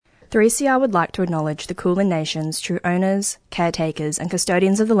3CR would like to acknowledge the Kulin Nation's true owners, caretakers and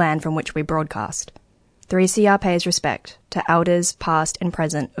custodians of the land from which we broadcast. 3CR pays respect to elders past and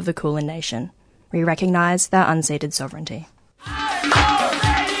present of the Kulin Nation. We recognise their unceded sovereignty.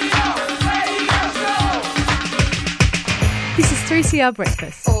 This is 3CR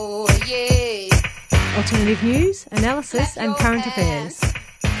Breakfast. Oh, yeah. Alternative news, analysis and current affairs.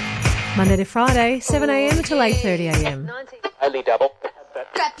 Monday to Friday, 7am until 8:30am. Only double.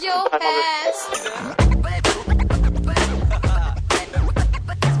 Clap your hands.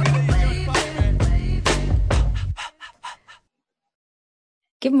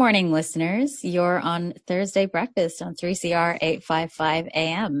 Good morning, listeners. You're on Thursday Breakfast on 3CR 855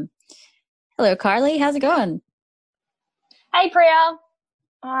 AM. Hello, Carly. How's it going? Hey, Priya.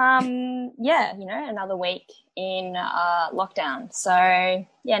 Another week in lockdown. So,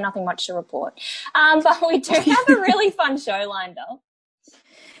 nothing much to report. But we do have a really fun show lined up.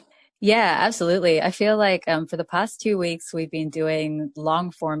 Yeah, absolutely. I feel like for the past 2 weeks, we've been doing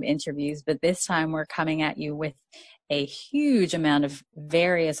long-form interviews, but this time we're coming at you with a huge amount of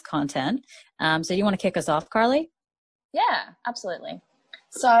various content. So you want to kick us off, Carly? Yeah, absolutely.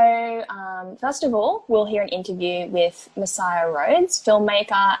 So, first of all, we'll hear an interview with Messiah Rhodes,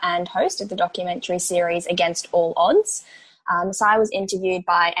 filmmaker and host of the documentary series Against All Odds. Messiah was interviewed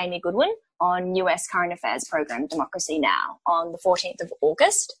by Amy Goodwin on US current affairs program Democracy Now! On the 14th of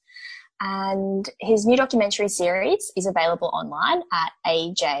August. And his new documentary series is available online at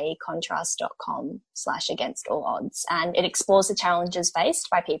ajcontrast.com/against all odds. And it explores the challenges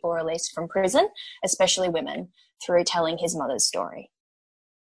faced by people released from prison, especially women, through telling his mother's story.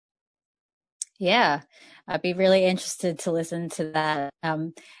 Yeah, I'd be really interested to listen to that.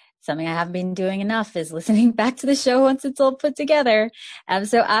 Something I haven't been doing enough is listening back to the show once it's all put together.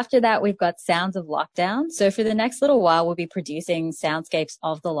 So after that, we've got Sounds of Lockdown. So for the next little while, we'll be producing soundscapes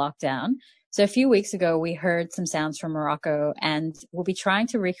of the lockdown. So a few weeks ago, we heard some sounds from Morocco, and we'll be trying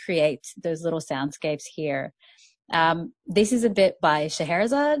to recreate those little soundscapes here. This is a bit by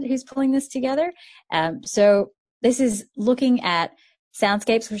Scheherazade, who's pulling this together. So this is looking at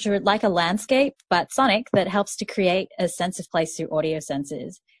soundscapes, which are like a landscape, but sonic, that helps to create a sense of place through audio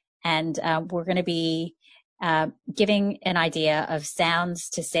senses. And we're going to be giving an idea of sounds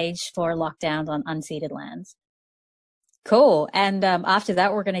to stage for lockdowns on unceded lands. Cool. And after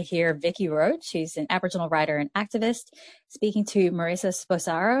that, we're going to hear Vicky Roach, who's an Aboriginal writer and activist, speaking to Marissa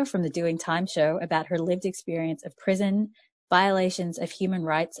Sposaro from the Doing Time show about her lived experience of prison, violations of human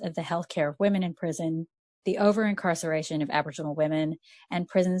rights of the healthcare of women in prison, the over-incarceration of Aboriginal women, and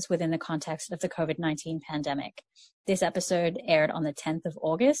prisons within the context of the COVID-19 pandemic. This episode aired on the 10th of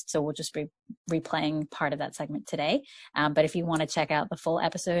August, so we'll just be replaying part of that segment today. But if you want to check out the full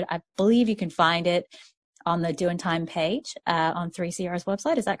episode, I believe you can find it on the Doing Time page on 3CR's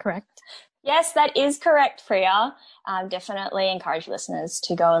website. Is that correct? Yes, that is correct, Priya. Definitely encourage listeners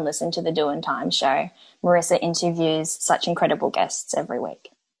to go and listen to the Doing Time show. Marissa interviews such incredible guests every week.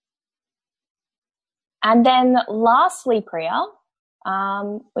 And then lastly, Priya,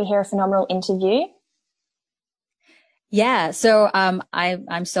 we hear a phenomenal interview. Yeah, so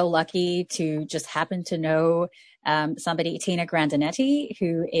I'm so lucky to just happen to know somebody, Tina Grandinetti,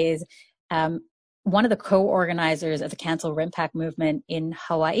 who is one of the co-organizers of the Cancel RIMPAC movement in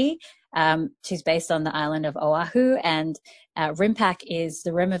Hawaii. She's based on the island of Oahu, and RIMPAC is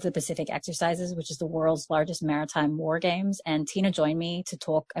the Rim of the Pacific Exercises, which is the world's largest maritime war games. And Tina joined me to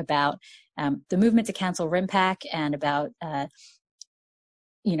talk about the movement to cancel RIMPAC and about,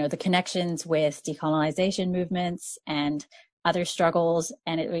 the connections with decolonization movements and other struggles.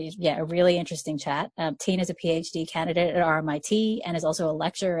 And it was, a really interesting chat. Tina's a PhD candidate at RMIT and is also a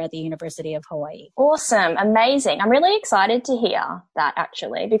lecturer at the University of Hawaii. Awesome. Amazing. I'm really excited to hear that,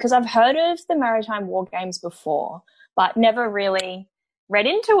 actually, because I've heard of the maritime war games before, but never really read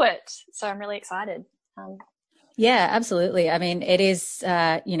into it. So I'm really excited. Yeah, absolutely. I mean, it is,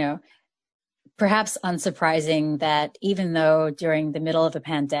 perhaps unsurprising that even though during the middle of a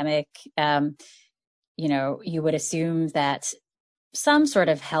pandemic, you would assume that some sort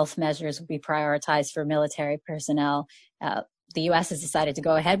of health measures would be prioritized for military personnel. The U.S. has decided to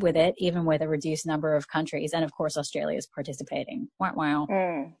go ahead with it, even with a reduced number of countries. And of course, Australia is participating. Wow.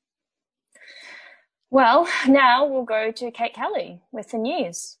 Well, now we'll go to Kate Kelly with the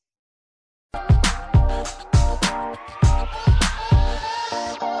news.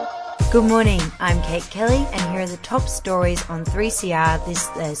 Good morning, I'm Kate Kelly, and here are the top stories on 3CR this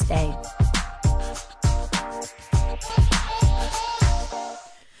Thursday.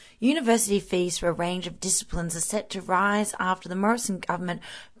 University fees for a range of disciplines are set to rise after the Morrison government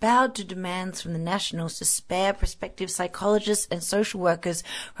bowed to demands from the Nationals to spare prospective psychologists and social workers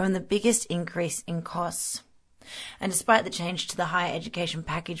from the biggest increase in costs. And despite the change to the higher education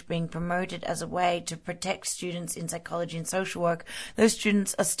package being promoted as a way to protect students in psychology and social work, those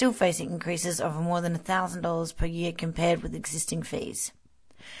students are still facing increases of more than $1,000 per year compared with existing fees.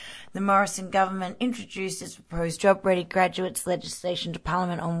 The Morrison government introduced its proposed job-ready graduates legislation to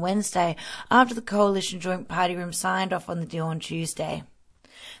Parliament on Wednesday after the Coalition Joint Party Room signed off on the deal on Tuesday.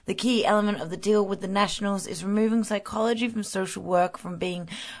 The key element of the deal with the Nationals is removing psychology from social work from being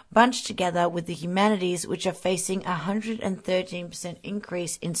bunched together with the humanities, which are facing a 113%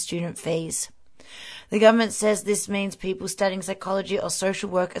 increase in student fees. The government says this means people studying psychology or social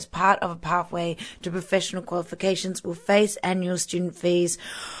work as part of a pathway to professional qualifications will face annual student fees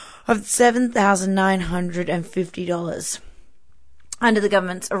of $7,950. Under the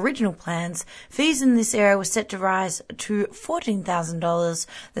government's original plans, fees in this area were set to rise to $14,000,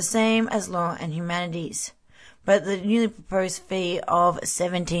 the same as law and humanities. But the newly proposed fee of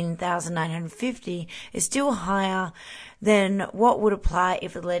 $17,950 is still higher than what would apply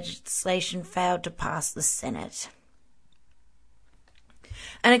if the legislation failed to pass the Senate.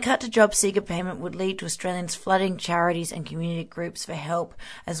 And a cut to job seeker payment would lead to Australians flooding charities and community groups for help,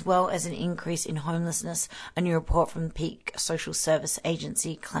 as well as an increase in homelessness, a new report from the Peak Social Service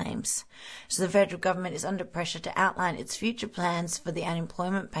Agency claims. So the federal government is under pressure to outline its future plans for the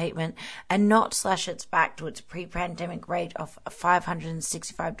unemployment payment and not slash its back to its pre-pandemic rate of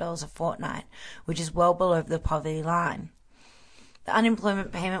 $565 a fortnight, which is well below the poverty line. The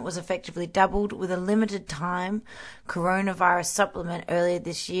unemployment payment was effectively doubled with a limited time coronavirus supplement earlier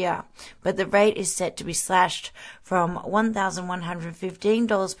this year, but the rate is set to be slashed from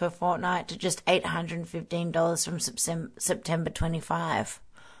 $1,115 per fortnight to just $815 from September 25.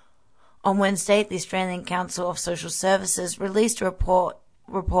 On Wednesday, the Australian Council of Social Services released a report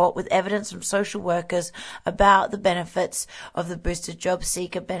with evidence from social workers about the benefits of the boosted job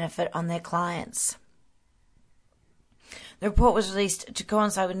seeker benefit on their clients. The report was released to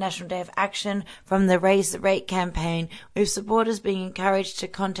coincide with National Day of Action from the Raise the Rate campaign, with supporters being encouraged to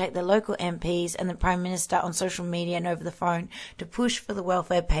contact their local MPs and the Prime Minister on social media and over the phone to push for the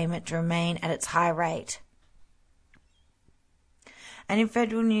welfare payment to remain at its high rate. And in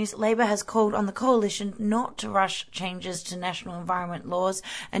federal news, Labor has called on the coalition not to rush changes to national environment laws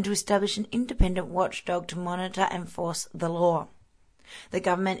and to establish an independent watchdog to monitor and enforce the law. The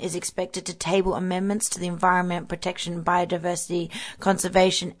government is expected to table amendments to the Environment Protection and Biodiversity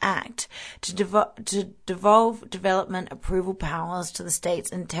Conservation Act to devolve development approval powers to the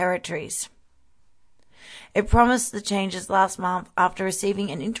states and territories. It promised the changes last month after receiving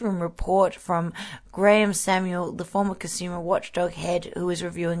an interim report from Graham Samuel, the former consumer watchdog head who was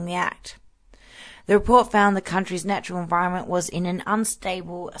reviewing the act. The report found the country's natural environment was in an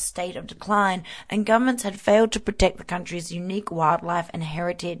unstable state of decline and governments had failed to protect the country's unique wildlife and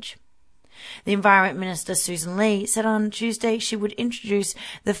heritage. The Environment Minister, Susan Lee, said on Tuesday she would introduce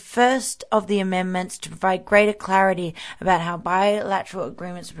the first of the amendments to provide greater clarity about how bilateral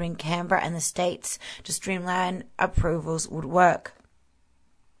agreements between Canberra and the states to streamline approvals would work.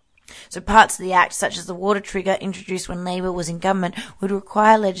 So parts of the Act, such as the water trigger introduced when Labor was in government, would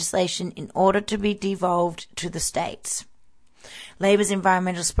require legislation in order to be devolved to the states. Labor's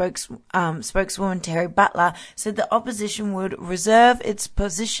environmental spokeswoman Terry Butler said the opposition would reserve its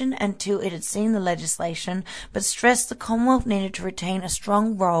position until it had seen the legislation, but stressed the Commonwealth needed to retain a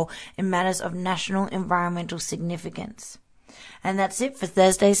strong role in matters of national environmental significance. And that's it for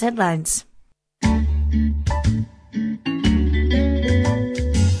Thursday's headlines.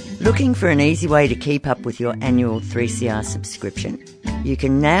 Looking for an easy way to keep up with your annual 3CR subscription? You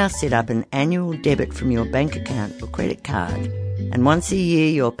can now set up an annual debit from your bank account or credit card, and once a year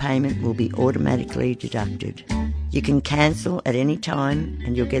your payment will be automatically deducted. You can cancel at any time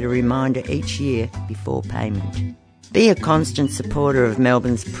and you'll get a reminder each year before payment. Be a constant supporter of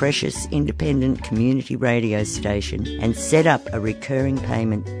Melbourne's precious independent community radio station and set up a recurring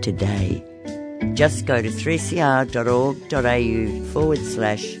payment today. Just go to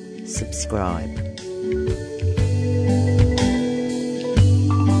 3cr.org.au/subscribe.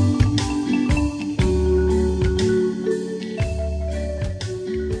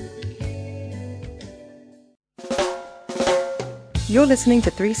 You're listening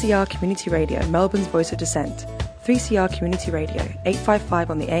to 3CR Community Radio, Melbourne's Voice of Dissent. 3CR Community Radio,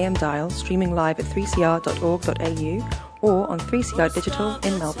 855 on the AM dial, streaming live at 3cr.org.au or on 3CR Digital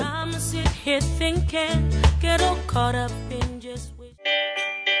in Melbourne.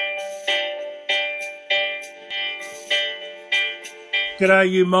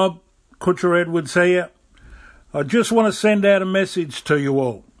 G'day, you mob. Kutcher Edwards here. I just want to send out a message to you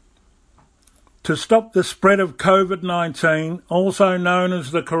all. To stop the spread of COVID-19, also known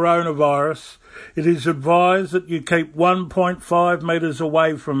as the coronavirus, it is advised that you keep 1.5 metres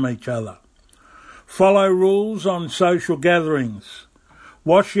away from each other. Follow rules on social gatherings.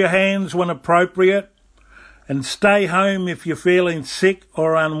 Wash your hands when appropriate, and stay home if you're feeling sick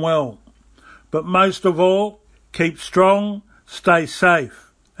or unwell. But most of all, keep strong, stay safe,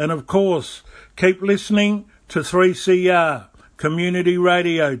 and of course, keep listening to 3CR Community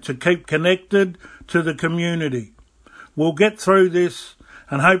Radio to keep connected to the community. We'll get through this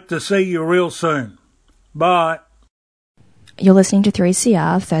and hope to see you real soon. Bye. You're listening to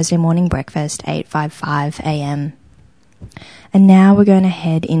 3CR Thursday Morning Breakfast, 8:55 a.m. And now we're going to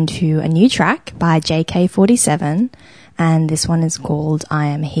head into a new track by JK47, and this one is called I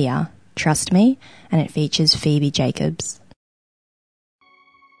Am Here, Trust Me, and it features Phoebe Jacobs.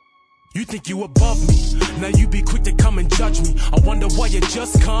 You think you above me, now you be quick to come and judge me. I wonder why you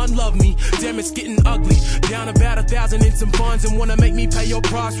just can't love me. Damn, it's getting ugly. Down about 1,000 in some funds and wanna make me pay your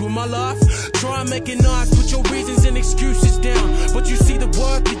price with my life. Try and make it nice, put your reasons and excuses down. But you see the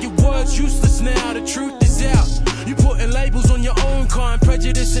worth of your words useless now. The truth is out. You putting labels on your own kind.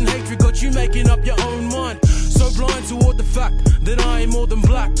 Prejudice and hatred got you making up your own mind. So blind toward the fact that I ain't more than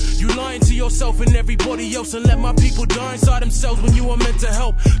black. You lying to yourself and everybody else and let my people die inside themselves when you are meant to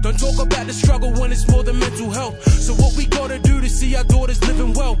help. Don't talk about the struggle when it's more than mental health. So what we gotta do to see our daughters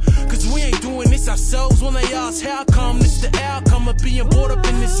living well? Cause we ain't doing this ourselves. When they ask how come, this the outcome of being brought up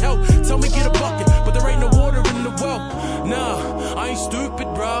in this hell. Tell me get a bucket, but there ain't no water in the well. Nah, I ain't stupid,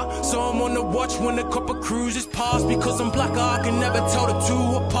 bruh. So I'm on the watch when the copper cruises past. Because I'm black, I can never tell the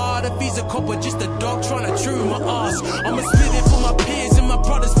two apart. If he's a copper, just a dog trying to chew my ass. I'ma split it for my peers and my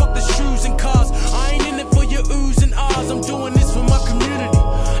brothers. Fuck the shoes and cars. I ain't in it for your oohs and ahs. I'm doing this for my community.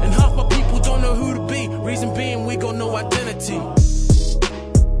 And half my people don't know who to be. Reason being, we got no identity.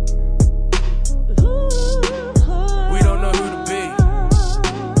 We don't know who to be.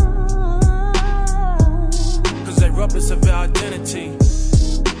 Cause they robbed us of our identity.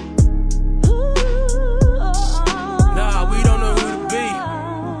 Nah, we don't know who to be.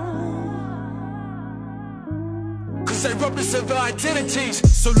 Cause they robbed us of our identities.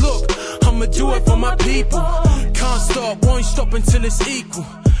 So look, I'ma do it for my people. Can't stop, won't stop until it's equal.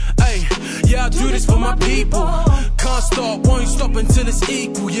 Ay, yeah, I do this for my people. Can't stop, won't stop until it's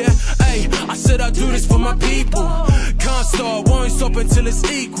equal, yeah. Ay, I said I do this for my people. Can't stop, won't stop until it's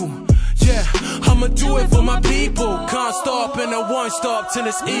equal. Yeah, I'ma do it for my people. Can't stop and I won't stop till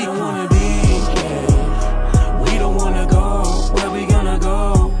it's equal. We don't wanna be, yeah. We don't wanna go, where we gonna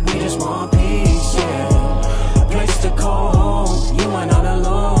go? We just want peace, yeah. A place to call home, you are not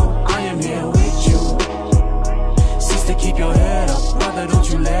alone. I am here with you. Sister, keep your head up, brother, don't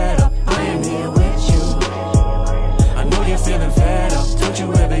you let up. I am here with you. I know you're feeling fed up, don't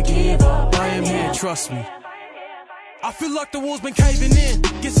you ever give up. I am here, trust me. I feel like the wall's been caving in.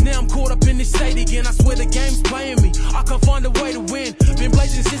 Guess now I'm caught up in this state again. I swear the game's playing me. I can't find a way to win. Been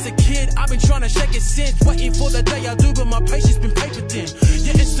blazing since a kid. I've been trying to shake it since. Waiting for the day I do, but my patience been paper thin.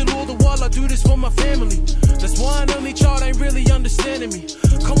 Yeah, it's still all the while I do this for my family. That's why an only child ain't really understanding me.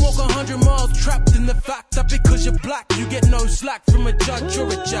 Come walk 100 miles trapped in the fact that because you're black, you get no slack from a judge or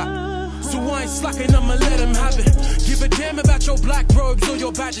a jack. So I ain't slacking, I'ma let him have it. Give a damn about your black robes or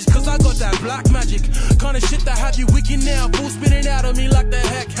your badges, cause I got that black magic. Kinda shit that have you wicked now, full spinning out of me like the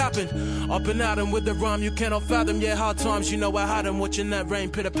heck happened. Up and at 'em with the rhyme you cannot fathom. Yeah, hard times, you know I had 'em. Watching that rain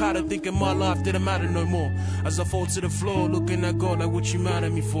pitter patter, thinking my life didn't matter no more. As I fall to the floor, looking at God like what you mad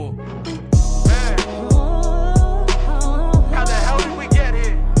at me for? Man, how the hell did we get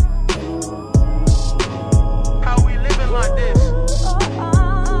here? How we living like this?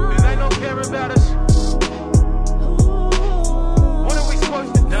 Do they not care about us? What are we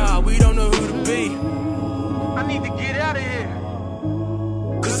supposed to do? Nah, we don't know who to be. I need to get out of here.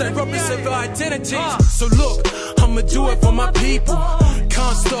 Cause they robbed us of our identities. So look, I'ma do it for my people.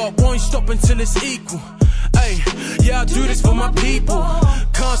 Can't stop, won't stop until it's equal. Ay, yeah, I do this for my people.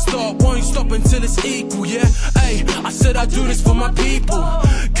 Can't stop, won't stop until it's equal, yeah. Ay, I said I do this for my people.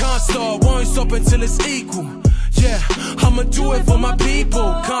 Can't stop, won't stop until it's equal. Yeah, I'ma do it for my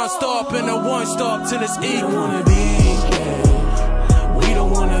people. Can't stop and I won't stop till it's equal. We don't wanna be, yeah. We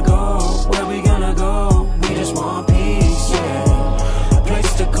don't wanna go, where we gonna go? We just want peace, yeah. A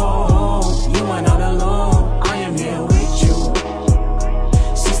place to call home, you are not alone. I am here with you.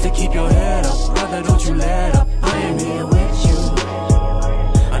 Sister, keep your head up, brother, don't you let up. I am here with you.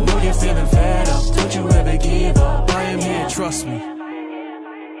 I know you're feeling fed up, don't you ever give up. I am here, trust me.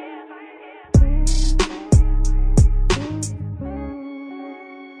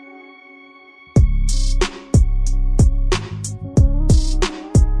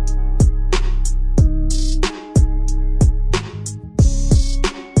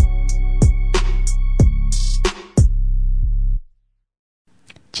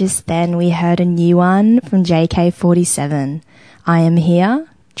 Just then we heard a new one from JK47, I Am Here,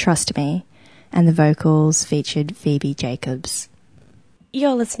 Trust Me, and the vocals featured Phoebe Jacobs.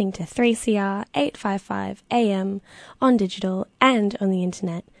 You're listening to 3CR 855 AM on digital and on the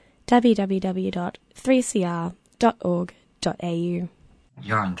internet, www.3cr.org.au.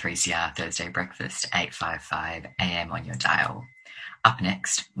 You're on 3CR Thursday Breakfast, 855 AM on your dial. Up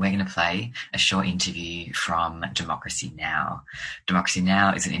next, we're going to play a short interview from Democracy Now! Democracy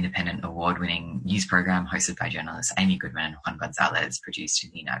Now! Is an independent award-winning news program hosted by journalists Amy Goodman and Juan Gonzalez, produced in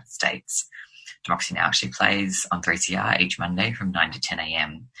the United States. Democracy Now! Actually plays on 3CR each Monday from 9 to 10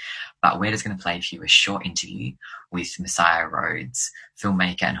 a.m. But we're just going to play for you a short interview with Messiah Rhodes,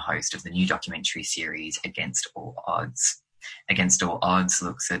 filmmaker and host of the new documentary series Against All Odds. Against All Odds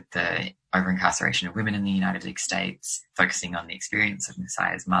looks at the over-incarceration of women in the United States, focusing on the experience of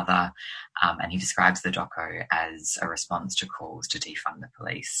Messiah's mother, and he describes the doco as a response to calls to defund the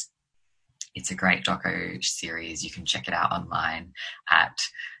police. It's a great doco series. You can check it out online at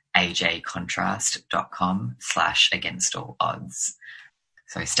ajcontrast.com/againstallodds.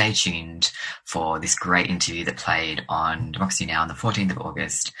 So stay tuned for this great interview that played on Democracy Now! On the 14th of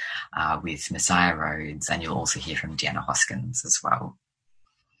August with Messiah Rhodes, and you'll also hear from Deanna Hoskins as well.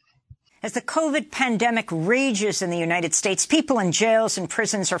 As the COVID pandemic rages in the United States, people in jails and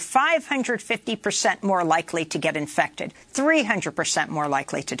prisons are 550% more likely to get infected, 300% more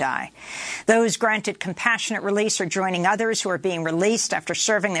likely to die. Those granted compassionate release are joining others who are being released after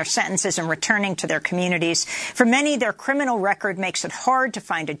serving their sentences and returning to their communities. For many, their criminal record makes it hard to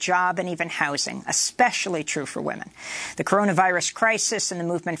find a job and even housing, especially true for women. The coronavirus crisis and the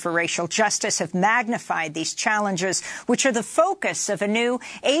movement for racial justice have magnified these challenges, which are the focus of a new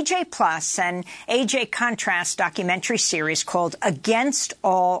AJ Plus and AJ Contrast documentary series called Against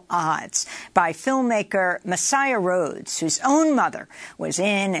All Odds by filmmaker Messiah Rhodes, whose own mother was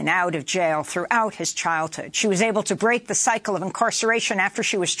in and out of jail throughout his childhood. She was able to break the cycle of incarceration after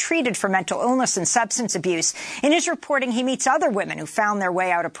she was treated for mental illness and substance abuse. In his reporting, he meets other women who found their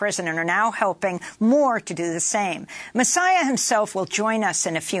way out of prison and are now helping more to do the same. Messiah himself will join us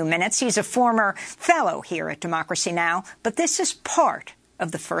in a few minutes. He's a former fellow here at Democracy Now!, but this is part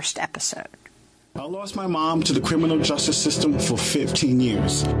of the first episode. I lost my mom to the criminal justice system for 15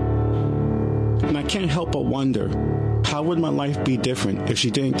 years. And I can't help but wonder, how would my life be different if she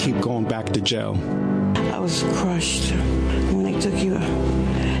didn't keep going back to jail? I was crushed when they took you.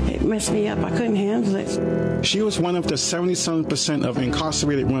 It messed me up. I couldn't handle it. She was one of the 77% of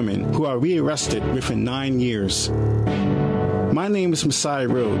incarcerated women who are rearrested within 9 years. My name is Messiah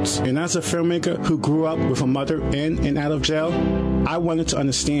Rhodes, and as a filmmaker who grew up with a mother in and out of jail, I wanted to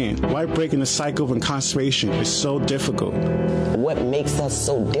understand why breaking the cycle of incarceration is so difficult. What makes us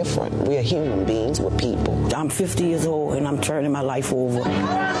so different? We're human beings, we're people. I'm 50 years old and I'm turning my life over.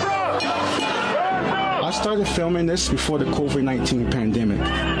 I started filming this before the COVID-19 pandemic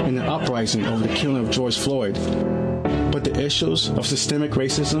and the uprising over the killing of George Floyd. But the issues of systemic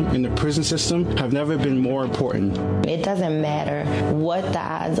racism in the prison system have never been more important. It doesn't matter what the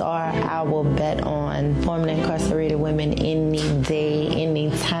odds are, I will bet on formerly incarcerated women any day, any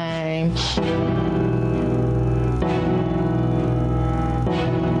time.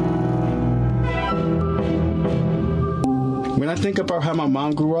 When I think about how my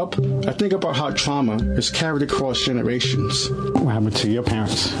mom grew up, I think about how trauma is carried across generations. What happened to your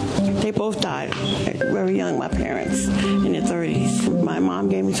parents? They both died very young, my parents, in their 30s. My mom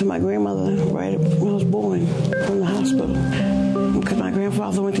gave me to my grandmother right when I was born from the hospital. Because my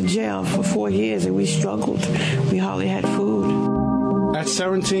grandfather went to jail for 4 years and we struggled. We hardly had food. At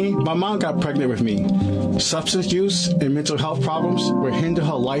 17, my mom got pregnant with me. Substance use and mental health problems would hinder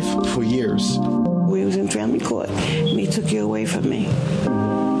her life for years. We was in family court and they took you away from me.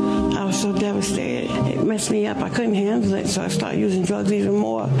 I was so devastated. It messed me up. I couldn't handle it, so I started using drugs even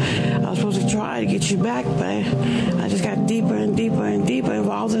more. I was supposed to try to get you back, but I just got deeper and deeper and deeper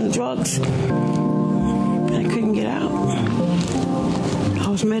involved in the drugs. And I couldn't get out. I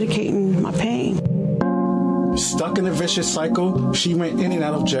was medicating my pain. Stuck in a vicious cycle, she went in and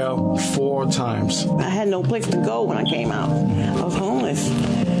out of jail 4 times. I had no place to go when I came out. I was homeless.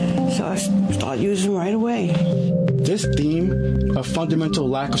 So I started using right away. This theme of fundamental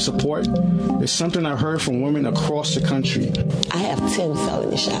lack of support is something I heard from women across the country. I have 10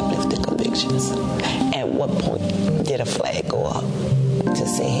 felony shoplifting convictions. At what point did a flag go up to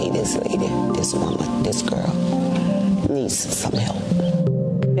say, hey, this lady, this woman, this girl needs some help?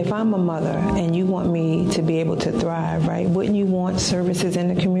 If I'm a mother and you want me to be able to thrive, right, wouldn't you want services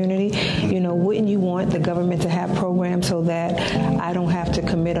in the community? Wouldn't you want the government to have programs so that I don't have to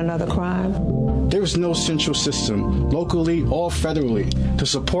commit another crime? There is no central system, locally or federally, to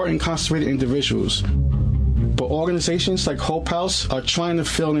support incarcerated individuals. But organizations like Hope House are trying to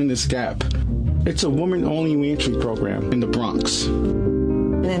fill in this gap. It's a woman-only reentry program in the Bronx.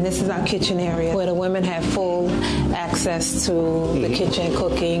 And this is our kitchen area where the women have full access to the kitchen,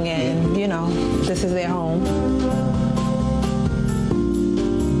 cooking, and, this is their home.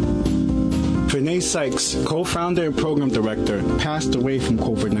 Renee Sykes, co-founder and program director, passed away from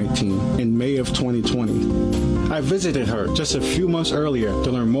COVID-19 in May of 2020. I visited her just a few months earlier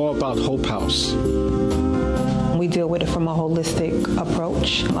to learn more about Hope House. We deal with it from a holistic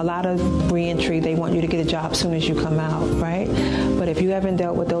approach. A lot of reentry, they want you to get a job as soon as you come out, right? But if you haven't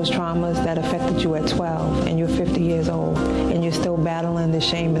dealt with those traumas that affected you at 12 and you're 50 years old and you're still battling the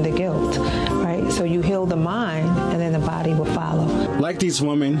shame and the guilt, right? So you heal the mind and then the body will follow. Like these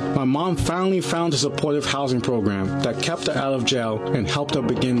women, my mom finally found a supportive housing program that kept her out of jail and helped her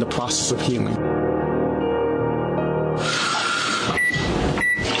begin the process of healing.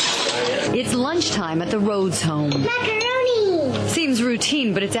 It's lunchtime at the Rhodes home. Macaroni! Seems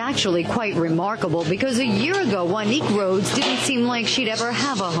routine, but it's actually quite remarkable because a year ago, Juanique Rhodes didn't seem like she'd ever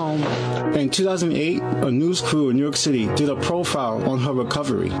have a home. In 2008, a news crew in New York City did a profile on her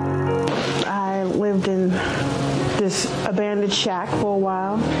recovery. I lived in this abandoned shack for a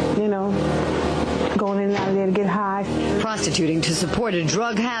while, going in and out of there to get high. Prostituting to support a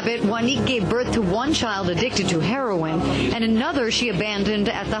drug habit, Juanique gave birth to one child addicted to heroin and another she abandoned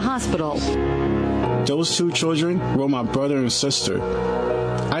at the hospital. Those two children were my brother and sister.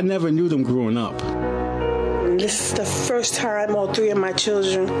 I never knew them growing up. This is the first time all three of my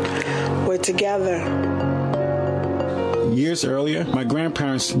children were together. Years earlier, my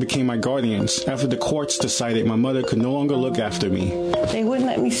grandparents became my guardians after the courts decided my mother could no longer look after me. They wouldn't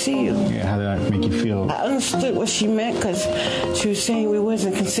let me see you. Yeah, how did that make you feel? I understood what she meant because she was saying we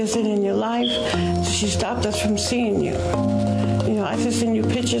wasn't consistent in your life, so she stopped us from seeing you. I just send you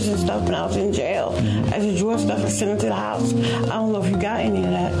pictures and stuff when I was in jail. I just draw stuff and send it to the house. I don't know if you got any of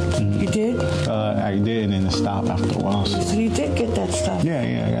that. You did? I did, and then it stopped after a while. So you did get that stuff? Yeah,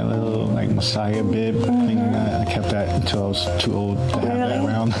 I got a little Messiah bib thing. I kept that until I was too old to have that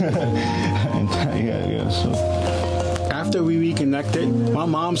around. So. After we reconnected, my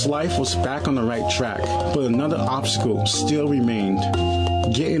mom's life was back on the right track, but another obstacle still remained: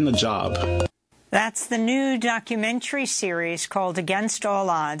 getting a job. That's the new documentary series called Against All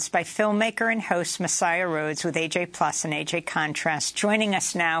Odds by filmmaker and host Messiah Rhodes with AJ Plus and AJ Contrast. Joining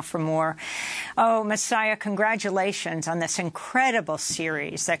us now for more. Oh, Messiah, congratulations on this incredible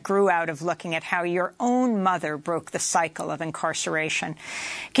series that grew out of looking at how your own mother broke the cycle of incarceration.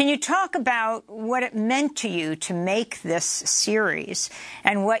 Can you talk about what it meant to you to make this series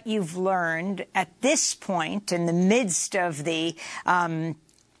and what you've learned at this point in the midst of the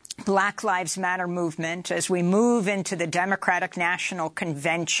Black Lives Matter movement as we move into the Democratic National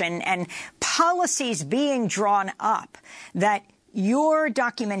Convention and policies being drawn up, that your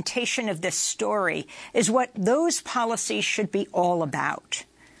documentation of this story is what those policies should be all about?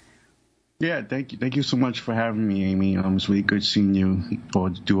 Yeah, thank you. Thank you so much for having me, Amy. It's really good seeing you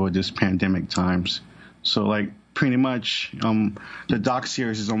during this pandemic times. So, pretty much, the doc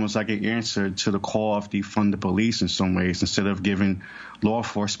series is almost like an answer to the call of defund the police in some ways. Instead of giving law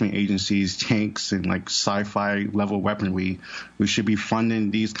enforcement agencies tanks and sci-fi level weaponry, we should be funding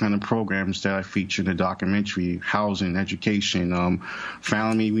these kind of programs that I feature in the documentary: housing, education,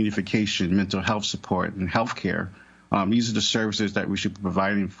 family reunification, mental health support, and healthcare. These are the services that we should be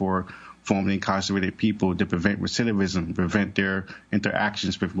providing for formerly incarcerated people to prevent recidivism, prevent their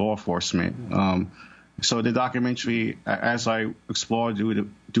interactions with law enforcement. So the documentary, as I explored through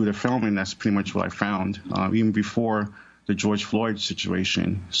the filming, that's pretty much what I found, even before the George Floyd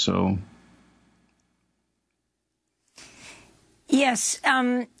situation. So. Yes,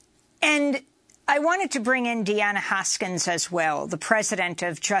 and I wanted to bring in Deanna Hoskins as well, the president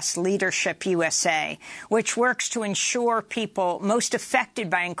of Just Leadership USA, which works to ensure people most affected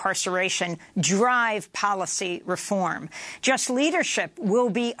by incarceration drive policy reform. Just Leadership will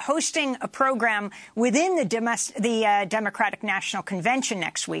be hosting a program within the Democratic National Convention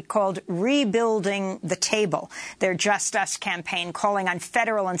next week called Rebuilding the Table, their Just Us campaign calling on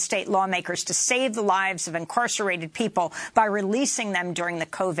federal and state lawmakers to save the lives of incarcerated people by releasing them during the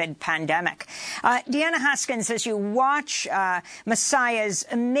COVID pandemic. Deanna Hoskins, as you watch Messiah's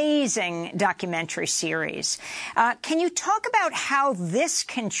amazing documentary series, can you talk about how this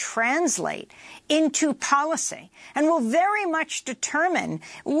can translate into policy and will very much determine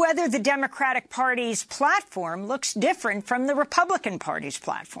whether the Democratic Party's platform looks different from the Republican Party's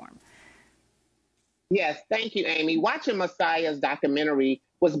platform? Yes, thank you, Amy. Watching Messiah's documentary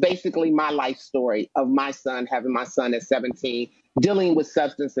was basically my life story of my son, having my son at 17, dealing with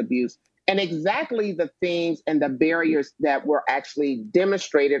substance abuse. And exactly the things and the barriers that were actually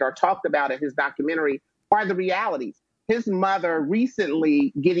demonstrated or talked about in his documentary are the realities. His mother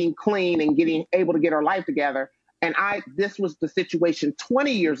recently getting clean and getting able to get her life together. And this was the situation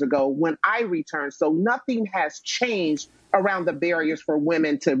 20 years ago when I returned. So nothing has changed around the barriers for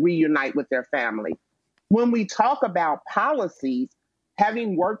women to reunite with their family. When we talk about policies,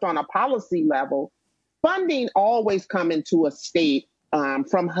 having worked on a policy level, funding always come into a state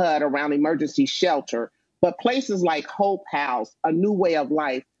from HUD around emergency shelter. But places like Hope House, A New Way of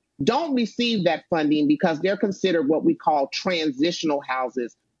Life, don't receive that funding because they're considered what we call transitional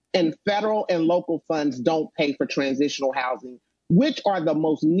houses. And federal and local funds don't pay for transitional housing, which are the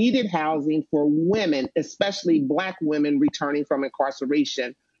most needed housing for women, especially Black women returning from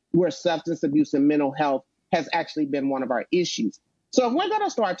incarceration, where substance abuse and mental health has actually been one of our issues. So if we're going to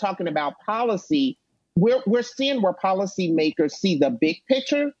start talking about policy, we're seeing where policymakers see the big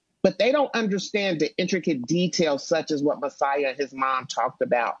picture, but they don't understand the intricate details such as what Messiah and his mom talked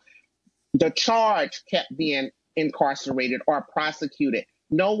about. The charge kept being incarcerated or prosecuted.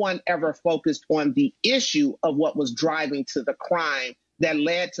 No one ever focused on the issue of what was driving to the crime that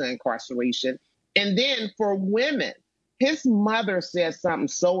led to incarceration. And then for women, his mother says something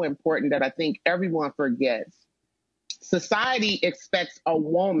so important that I think everyone forgets. Society expects a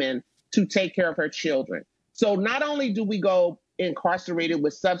woman to take care of her children. So not only do we go incarcerated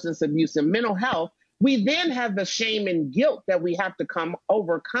with substance abuse and mental health, we then have the shame and guilt that we have to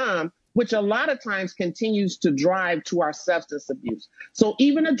overcome, which a lot of times continues to drive to our substance abuse. So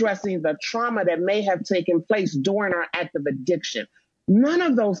even addressing the trauma that may have taken place during our active addiction, none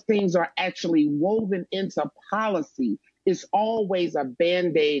of those things are actually woven into policy. It's always a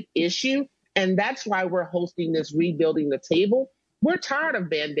Band-Aid issue. And that's why we're hosting this Rebuilding the Table. We're tired of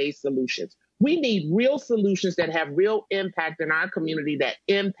Band-Aid solutions. We need real solutions that have real impact in our community, that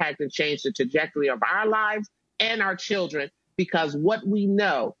impact and change the trajectory of our lives and our children. Because what we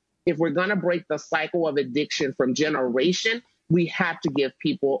know, if we're going to break the cycle of addiction from generation, we have to give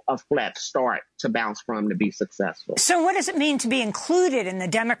people a flat start to bounce from to be successful. So what does it mean to be included in the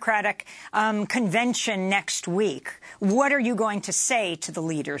Democratic convention next week? What are you going to say to the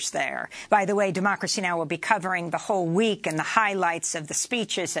leaders there? By the way, Democracy Now! Will be covering the whole week and the highlights of the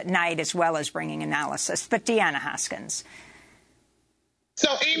speeches at night, as well as bringing analysis. But Deanna Hoskins. So,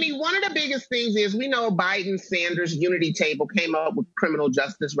 Amy, one of the biggest things is we know Biden-Sanders Unity Table came up with criminal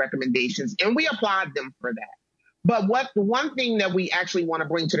justice recommendations, and we applaud them for that. But the one thing that we actually want to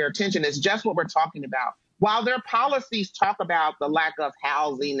bring to their attention is just what we're talking about. While their policies talk about the lack of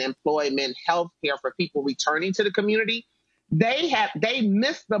housing, employment, health care for people returning to the community, they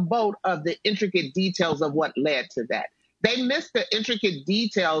missed the boat of the intricate details of what led to that. They missed the intricate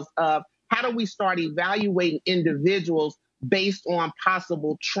details of how do we start evaluating individuals based on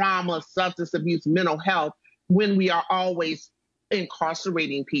possible trauma, substance abuse, mental health, when we are always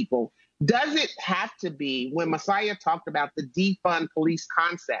incarcerating people. Does it have to be, when Messiah talked about the defund police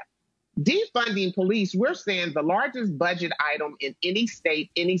concept, defunding police, we're saying the largest budget item in any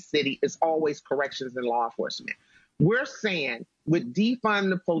state, any city is always corrections and law enforcement. We're saying with defund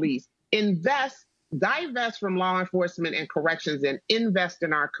the police, divest from law enforcement and corrections and invest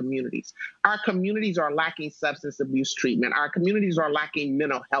in our communities. Our communities are lacking substance abuse treatment. Our communities are lacking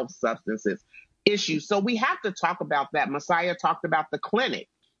mental health substances issues. So we have to talk about that. Messiah talked about the clinic.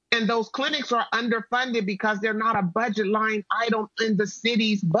 And those clinics are underfunded because they're not a budget line item in the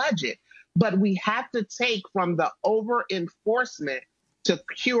city's budget. But we have to take from the over-enforcement to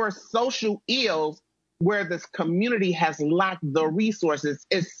cure social ills where this community has lacked the resources,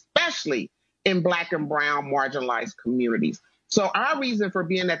 especially in Black and brown marginalized communities. So our reason for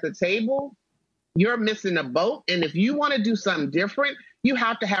being at the table, you're missing a boat. And if you want to do something different, you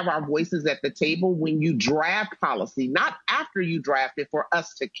have to have our voices at the table when you draft policy, not after you draft it for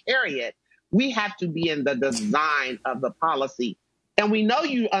us to carry it. We have to be in the design of the policy. And we know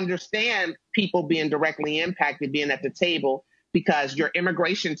you understand people being directly impacted being at the table because your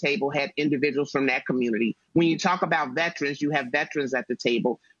immigration table had individuals from that community. When you talk about veterans, you have veterans at the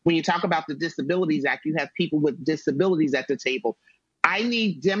table. When you talk about the Disabilities Act, you have people with disabilities at the table. I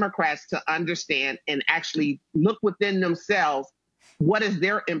need Democrats to understand and actually look within themselves What is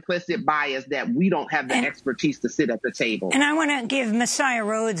their implicit bias that we don't have the expertise to sit at the table? And I want to give Messiah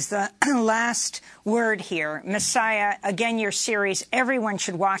Rhodes the last word here. Messiah, again, your series, everyone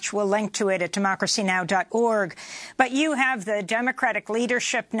should watch. We'll link to it at democracynow.org. But you have the Democratic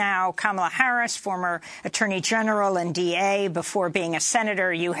leadership now, Kamala Harris, former Attorney General and DA before being a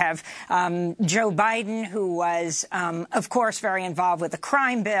senator. You have Joe Biden, who was, of course, very involved with the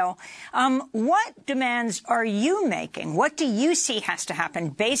crime bill. What demands are you making? What do you see has to happen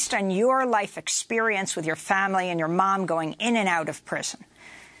based on your life experience with your family and your mom going in and out of prison?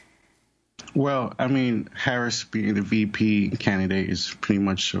 Well, I mean, Harris being the VP candidate is pretty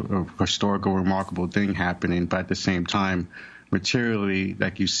much a historical, remarkable thing happening. But at the same time, materially,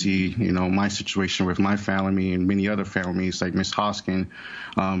 like you see, you know, my situation with my family and many other families like Ms. Hoskin,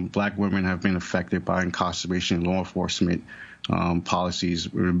 black women have been affected by incarceration and law enforcement policies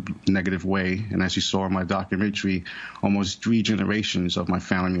in a negative way. And as you saw in my documentary, almost 3 generations of my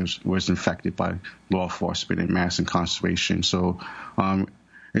family was infected by law enforcement and mass incarceration. So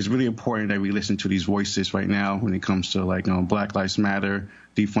it's really important that we listen to these voices right now when it comes to like Black Lives Matter,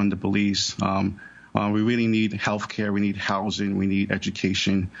 defund the police. We really need health care. We need housing. We need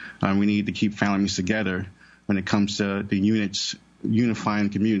education. We need to keep families together when it comes to the unifying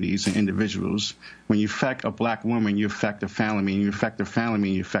communities and individuals. When you affect a black woman, you affect a family, and you affect the family,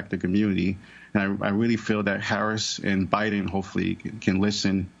 you affect the community. And I really feel that Harris and Biden hopefully can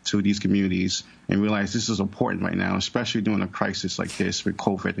listen to these communities and realize this is important right now, especially during a crisis like this with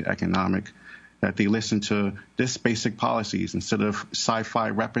COVID and economic, that they listen to this basic policies instead of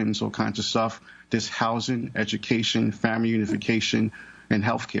sci-fi weapons, all kinds of stuff, this housing, education, family unification, and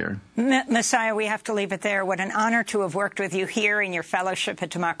healthcare. Messiah, we have to leave it there. What an honor to have worked with you here in your fellowship at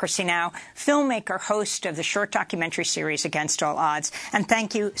Democracy Now!, filmmaker, host of the short documentary series Against All Odds. And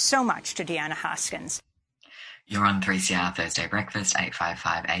thank you so much to Deanna Hoskins. You're on 3CR Thursday Breakfast,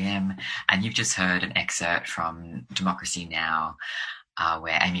 8:55 a.m., and you've just heard an excerpt from Democracy Now!,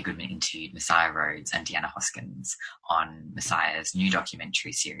 where Amy Goodman interviewed Messiah Rhodes and Deanna Hoskins on Messiah's new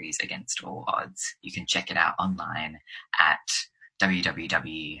documentary series Against All Odds. You can check it out online at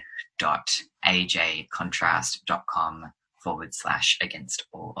www.ajcontrast.com/Against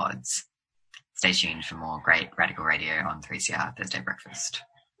All Odds. Stay tuned for more great radical radio on 3CR Thursday Breakfast.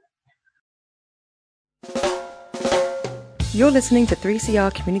 You're listening to 3CR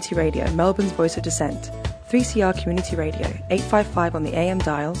Community Radio, Melbourne's voice of dissent. 3CR Community Radio, 855 on the AM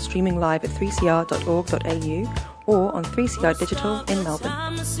dial, streaming live at 3cr.org.au or on 3CR Digital in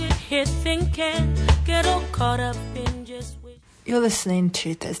Melbourne. You're listening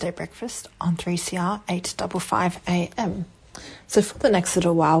to Thursday Breakfast on 3CR 855 AM. So for the next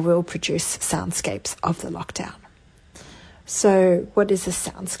little while, we'll produce soundscapes of the lockdown. So what is a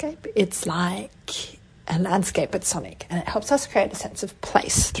soundscape? It's like a landscape but sonic, and it helps us create a sense of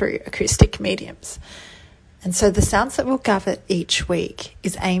place through acoustic mediums. And so the sounds that we'll gather each week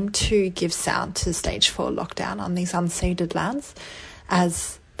is aimed to give sound to Stage 4 lockdown on these unceded lands,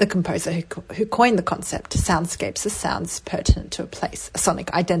 as the composer who coined the concept, soundscapes are sounds pertinent to a place, a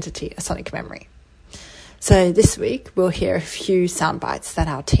sonic identity, a sonic memory. So this week we'll hear a few sound bites that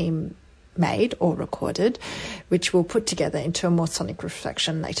our team made or recorded, which we'll put together into a more sonic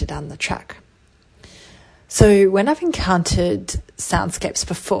reflection later down the track. So when I've encountered soundscapes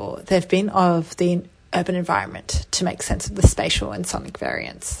before, they've been of the urban environment to make sense of the spatial and sonic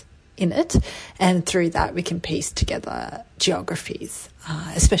variants in it, and through that we can piece together geographies,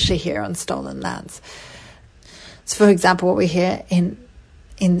 especially here on stolen lands. So for example, what we hear in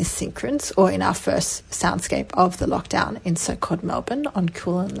this sequence, or in our first soundscape of the lockdown in so-called Melbourne on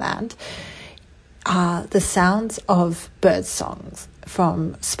Kulin land, are the sounds of bird songs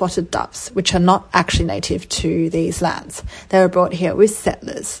from spotted doves, which are not actually native to these lands. They were brought here with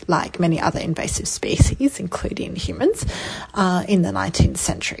settlers, like many other invasive species, including humans, in the 19th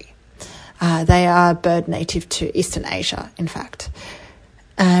century. They are a bird native to Eastern Asia, in fact.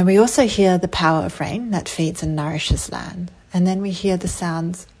 And we also hear the power of rain that feeds and nourishes land. And then we hear the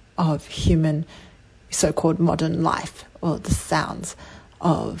sounds of human, so-called modern life, or the sounds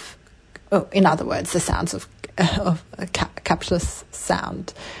of, in other words, the sounds of a capitalist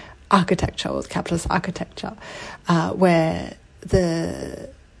sound architecture, or capitalist architecture, where the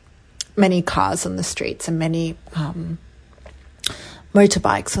many cars on the streets and many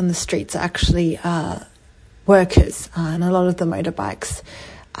motorbikes on the streets are actually workers, and a lot of the motorbikes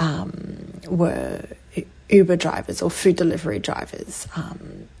were Uber drivers or food delivery drivers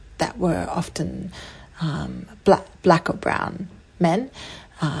that were often black or brown men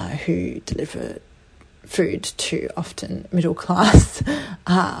who deliver food to often middle class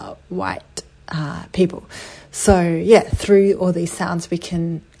white people. So, yeah, through all these sounds, we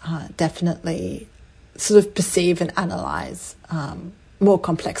can definitely sort of perceive and analyse more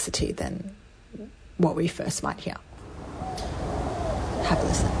complexity than what we first might hear. Have a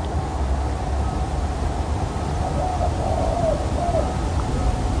listen.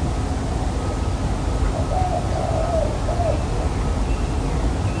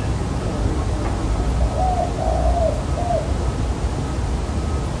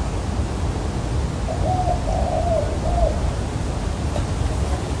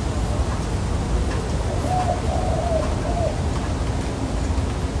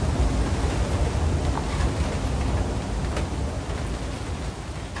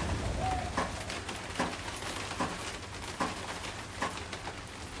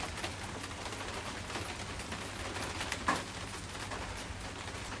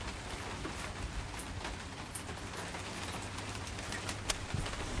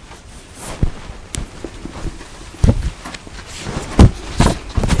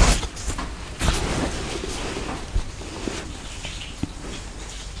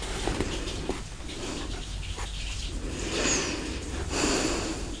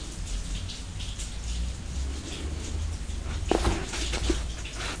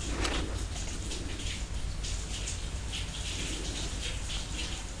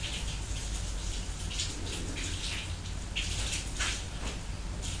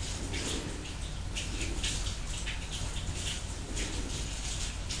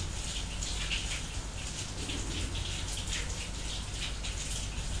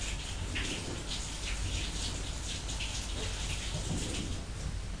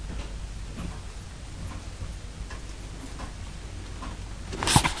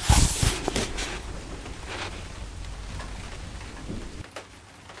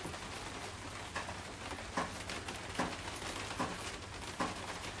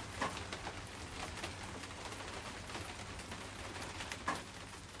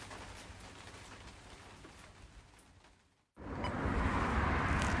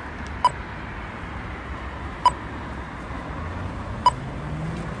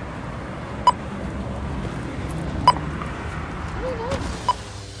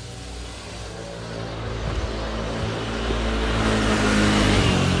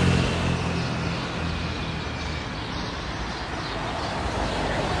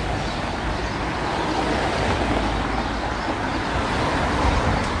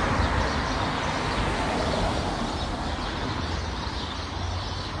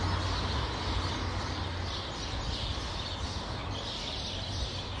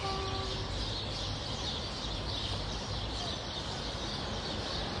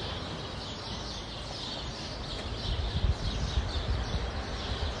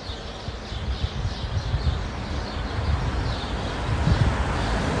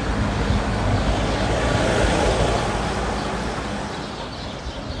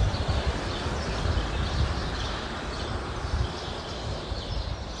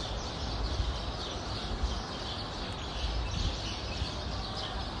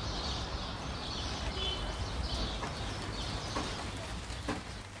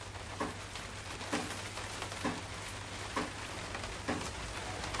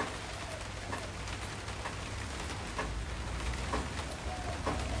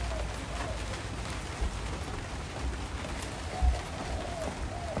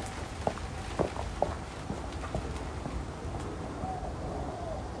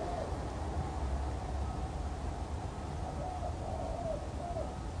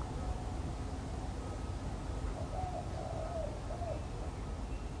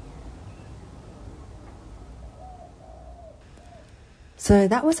 So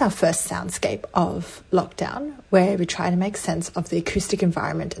that was our first soundscape of lockdown, where we try to make sense of the acoustic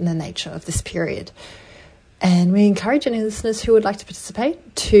environment and the nature of this period. And we encourage any listeners who would like to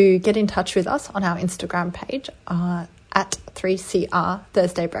participate to get in touch with us on our Instagram page at 3CR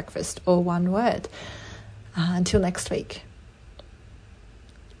Thursday Breakfast, or one word. Until next week.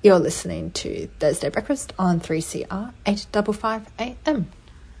 You're listening to Thursday Breakfast on 3CR 855 AM.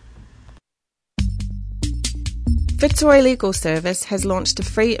 Fitzroy Legal Service has launched a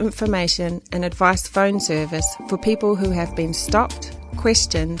free information and advice phone service for people who have been stopped,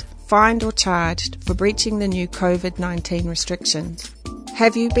 questioned, fined or charged for breaching the new COVID-19 restrictions.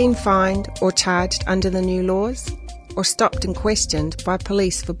 Have you been fined or charged under the new laws? Or stopped and questioned by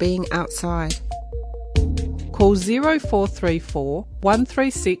police for being outside? Call 0434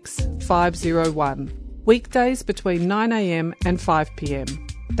 136 501. Weekdays between 9am and 5pm.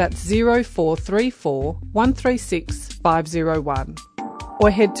 That's 0434 136 501.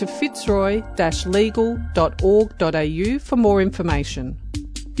 Or head to fitzroy-legal.org.au for more information.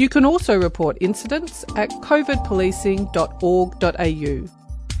 You can also report incidents at covidpolicing.org.au.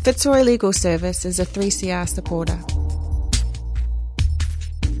 Fitzroy Legal Service is a 3CR supporter.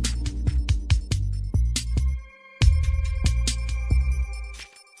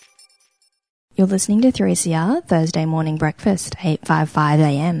 You're listening to 3CR Thursday Morning Breakfast,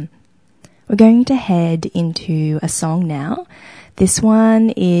 8:55am. We're going to head into a song now. This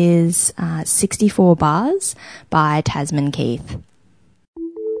one is 64 Bars by Tasman Keith.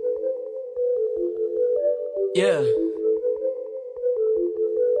 Yeah.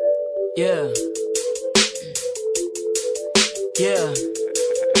 Yeah. Yeah.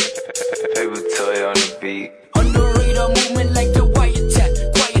 They would tell you on the beat. On the radar movement like the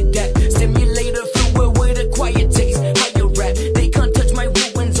wiretap, quiet that. Stimulator fluid with a quiet taste. Higher rap, they can't touch my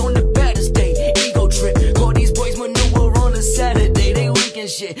ruins on the baddest day. Ego trip, call these boys maneuver on a Saturday. They weak and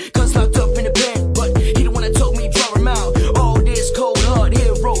shit, cause locked up in the bed. But he the one that told me draw him out. All this cold hard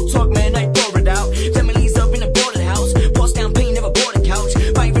hero talk, man, I pour it out. Families up in the border house, bust down pain, never bought a couch.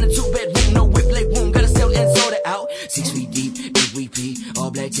 5 in a 2-bedroom, no whip leg room, gotta sell and sort it out. 6 feet deep, MVP,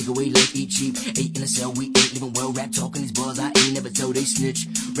 all black, take away like eat cheap. 8 in a cell, we ain't living well, rap talking these bars, I ain't never told they snitch.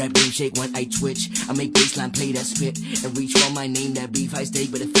 Rap game shake when I twitch, I make baseline play that spit, and reach for my name, that beef high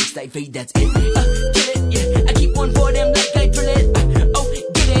stake, but a fixed I fade, that's it. Get it, yeah, I keep one for them like I drill it. Oh,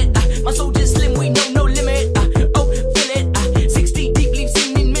 get it, my soldiers slim, we know no limit. Oh, feel it, 60 deep, leave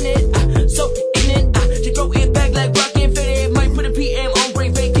seen in minute. So in it, to throw it back like rock and fit. Might put a PM on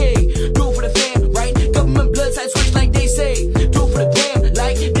brain vacay. Do it for the fam, right? Government blood side switch like they say. Do it for the gram,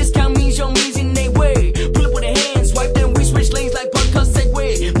 like discount means your means in they way. Pull up with a hand, swipe then we switch lanes like podcast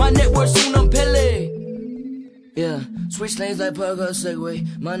Segway. My network soon on Pele. Yeah, switch lanes like podcast Segway.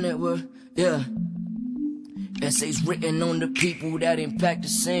 My network, yeah. Essays written on the people that impact the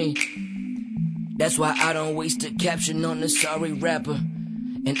scene. That's why I don't waste a caption on the sorry rapper.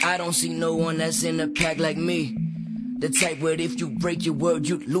 And I don't see no one that's in a pack like me. The type where if you break your word,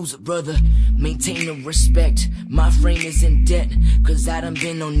 you'd lose it, brother. Maintain the respect, my frame is in debt. Cause I done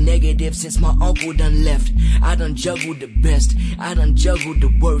been on negative since my uncle done left. I done juggled the best, I done juggled the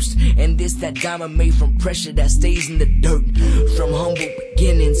worst. And this that diamond made from pressure that stays in the dirt. From humble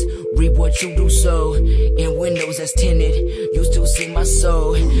beginnings, reap what you do sow. In windows that's tinted, you still see my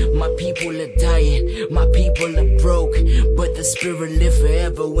soul. My people are dying, my people are broke. But the spirit live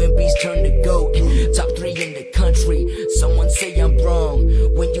forever when beasts turn to goat. Top 3 in the country, someone say I'm wrong.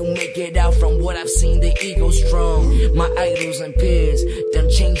 When you make it out from what I've seen, the ego's strong. My idols and peers done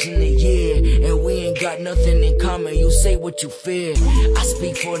changing the year, and we ain't got nothing in common. You say what you fear. I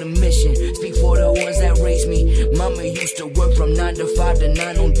speak for the mission, speak for the ones that raised me. Mama used to work from 9 to 5 to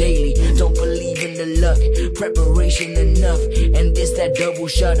 9 on daily. Don't believe in the luck, preparation enough. And this that double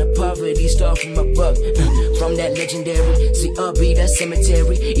shot of poverty, start from above. From that legendary CRB, that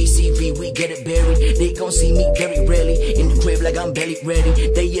cemetery. ECV, we get it buried. They gon' see me very rarely in the crib like I'm belly ready.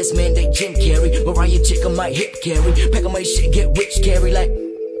 They yes man, they Jim Carrey. Mariah chick on my hip carry. Pack on my shit, get rich carry like.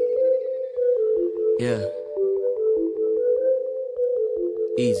 Yeah.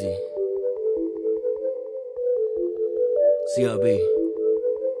 Easy. CRB.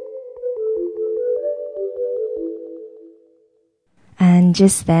 And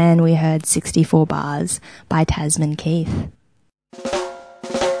just then we heard 64 Bars by Tasman Keith.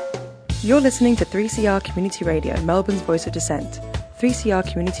 You're listening to 3CR Community Radio, Melbourne's Voice of Dissent. 3CR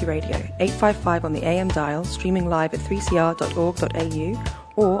Community Radio, 855 on the AM dial, streaming live at 3cr.org.au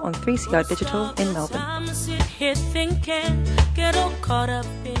or on 3CR Digital in Melbourne.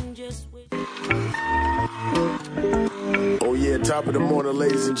 Oh yeah, top of the morning,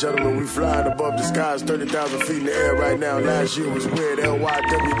 ladies and gentlemen. We flying above the skies, 30,000 feet in the air right now. Last year was weird.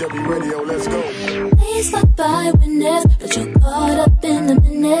 LYWW Radio, let's go. Please stop by witness, but you're caught up in the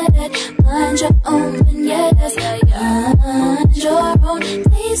minute. Mind your own business, mind your own.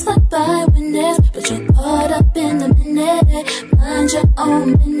 Please stop by witness, but you're caught up in the minute. Mind your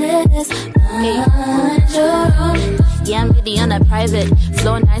own business, mind your own. Yeah, I'm really on that private.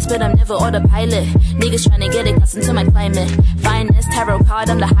 Flow nice, but I'm never autopilot. Niggas tryna get accustomed to my climate. Finest tarot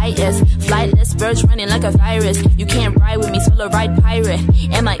card, I'm the highest. Flightless birds running like a virus. You can't ride with me, solo ride pirate.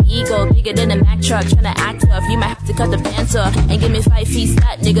 And my ego bigger than a Mack truck. Tryna act tough, you might have to cut the pants off. And give me 5 feet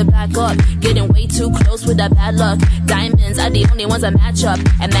flat, nigga, back up. Getting way too close with that bad luck. Diamonds are the only ones I match up.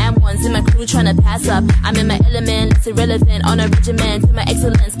 And mad ones in my crew tryna pass up. I'm in my element, it's irrelevant. On a regiment to my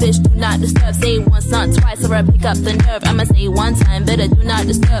excellence, bitch, do not disturb. Say it once, not twice, or I pick up the nerve. I'ma say one time, better do not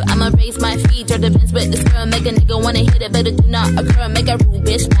disturb. I'ma raise my feet, draw the fence with this girl. Make a nigga wanna hit it, better do not occur. Make a rude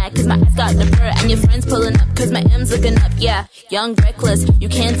bitch mad, cause my eyes got the blur. And your friends pulling up cause my M's looking up. Yeah, young, reckless, you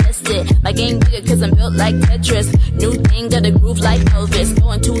can't test it. My game bigger cause I'm built like Tetris. New thing, got a groove like Elvis.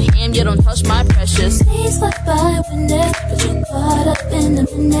 Going too ham, you don't touch my precious. Days like by witness, but you caught up in the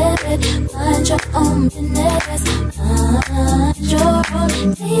minute. Mind your own business. Mind your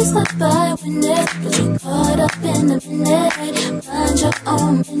own. Days like by witness, but you caught up in the minute. Mind your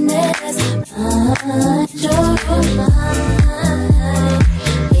own business. Mind your own mind.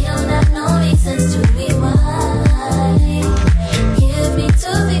 We don't have no reasons to be wide. Give me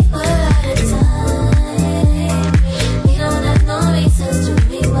to be for at a time. We don't have no reasons to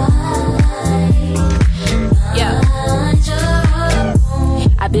be wide. Mind your own.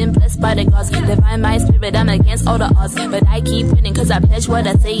 I've been blessed by the gods, divine my spirit, I'm against all the odds. But I keep winning cause I pledge what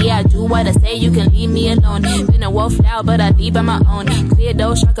I say, yeah I do what I say, you can leave me alone. Been a wallflower but I leave on my own. Clear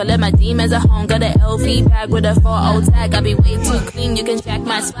though, shaka, let my demons at home. Got a LV bag with a 4-0 tag, I be way too clean, you can jack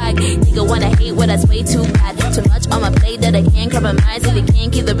my swag. Nigga wanna hate what that's way too bad. Too much on my plate that I can't compromise. If you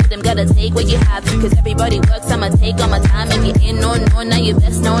can't keep the rhythm, gotta take what you have. Cause everybody works, I'ma take all my time. If you ain't no, now you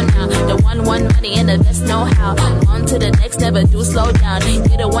best know now. The one money and the best know how. On to the next, never do slow down.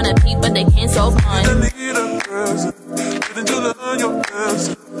 They don't wanna peep but they can't so fun. Didn't you learn your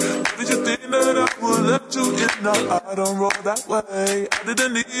lesson? Did you think that I would let you in? No, I don't roll that way. I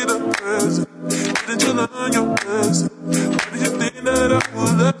didn't need a present. Didn't you learn your lesson? Did you think that I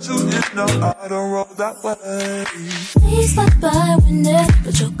would let you in? No, I don't roll that way. Days like by witness,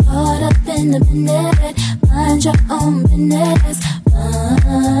 but you're caught up in the minute. Mind your own business.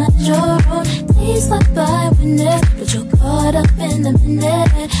 Mind your own. Days like by witness, but you're caught up in the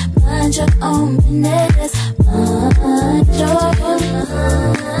minute. Mind your own business. Mind your own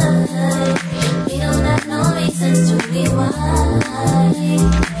mind. We don't have no reasons to be wide.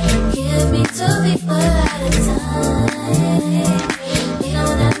 Give me to be for at a time. We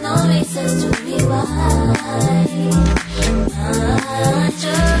don't have no reasons to be wide. Mind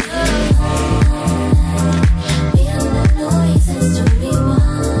your own mind. We don't have no reasons to be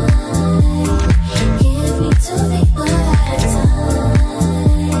wide. Give me to be for at a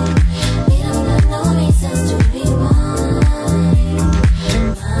time. We don't have no reasons to be wide.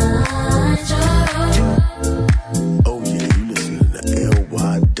 Mind your own. Oh yeah, you listening to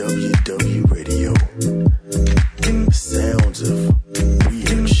LYWW Radio. Sounds of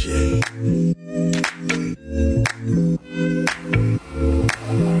weird shit.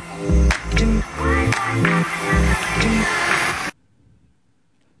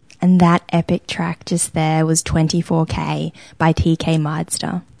 And that epic track just there was 24K by TK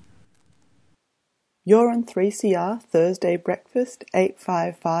Mardster. You're on 3CR Thursday Breakfast,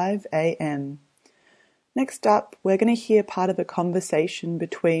 8:55 a.m. Next up, we're going to hear part of a conversation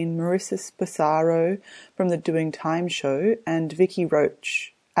between Marissa Sposaro from the Doing Time show and Vicky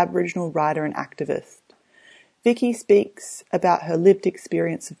Roach, Aboriginal writer and activist. Vicky speaks about her lived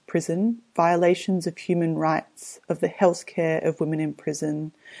experience of prison, violations of human rights, of the healthcare of women in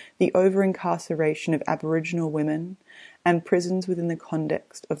prison, the over-incarceration of Aboriginal women, and prisons within the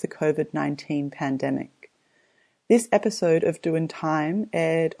context of the COVID-19 pandemic. This episode of Doing Time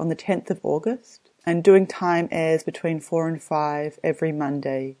aired on the 10th of August, and Doing Time airs between 4 and 5 every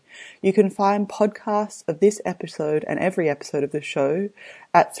Monday. You can find podcasts of this episode and every episode of the show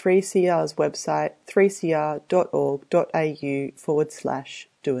at 3CR's website,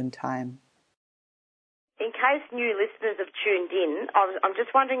 3cr.org.au/Doing Time. In case new listeners have tuned in, I'm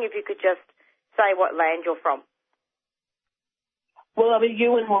just wondering if you could just say what land you're from. Well, I'm a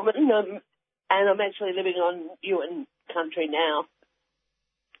Yuin woman, and I'm actually living on Yuin country now.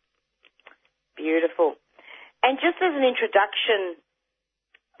 Beautiful. And just as an introduction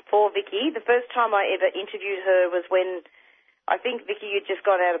for Vicky, the first time I ever interviewed her was when I think, Vicky, you'd just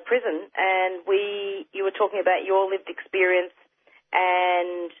got out of prison, and you were talking about your lived experience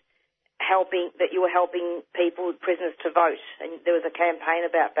and you were helping people, prisoners, to vote, and there was a campaign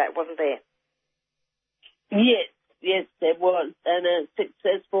about that, wasn't there? Yes, there was, and a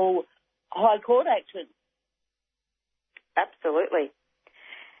successful High Court action. Absolutely.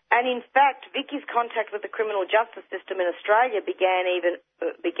 And in fact, Vicky's contact with the criminal justice system in Australia began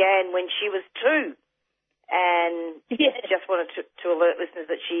when she was 2. And just wanted to alert listeners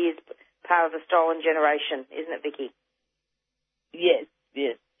that she is part of the stolen generation, isn't it, Vicky? Yes.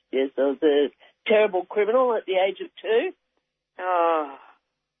 I was a terrible criminal at the age of 2. Oh,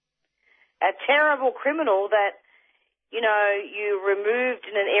 a terrible criminal that, you removed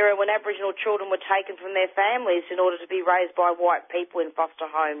in an era when Aboriginal children were taken from their families in order to be raised by white people in foster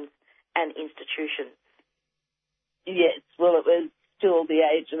homes and institutions. Yes, well, it was still the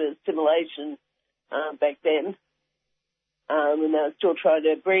age of assimilation back then. and they're still trying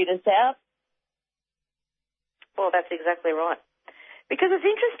to breed us out. Well, that's exactly right. Because it's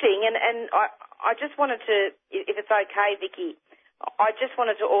interesting, and I just wanted to, if it's okay, Vicky, I just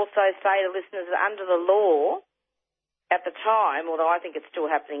wanted to also say to listeners that under the law at the time, although I think it's still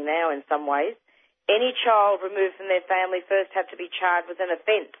happening now in some ways, any child removed from their family first had to be charged with an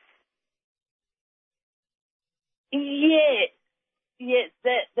offence. Yes,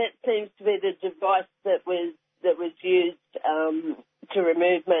 that seems to be the device that was used to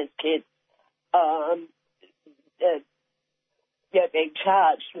remove most kids. Being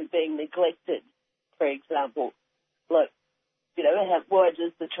charged with being neglected, for example. Look, why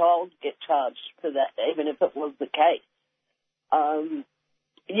does the child get charged for that, even if it was the case?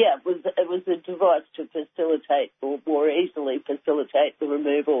 It was a device to facilitate or more easily facilitate the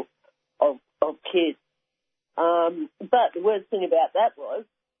removal of kids. But the worst thing about that was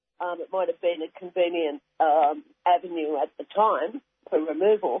it might have been a convenient avenue at the time for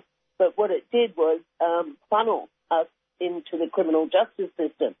removal, but what it did was funnel us into the criminal justice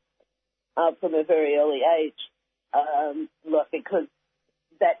system from a very early age, because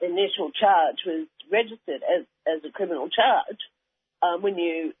that initial charge was registered as a criminal charge. When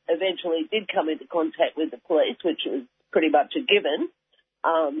you eventually did come into contact with the police, which was pretty much a given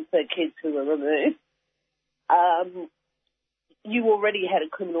for kids who were removed, you already had a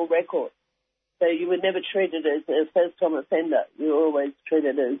criminal record. So you were never treated as a first-time offender. You were always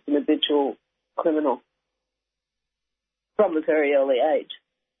treated as an habitual criminal from a very early age.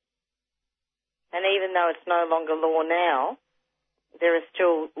 And even though it's no longer law now, there are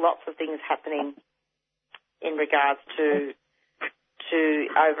still lots of things happening in regards to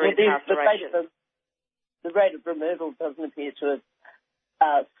over-incarceration. The rate of removal doesn't appear to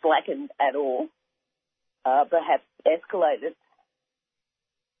have slackened at all, perhaps escalated.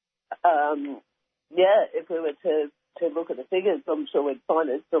 If we were to look at the figures, I'm sure we'd find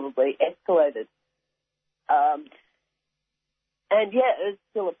it's probably escalated. It's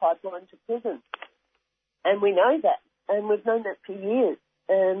still a pipeline to prison. And we know that. And we've known that for years.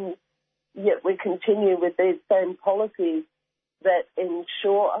 And yet we continue with these same policies that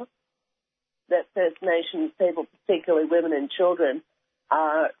ensure that First Nations people, particularly women and children,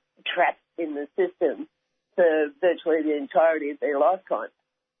 are trapped in the system for virtually the entirety of their lifetime.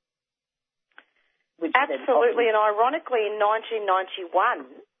 Absolutely, and ironically, in 1991,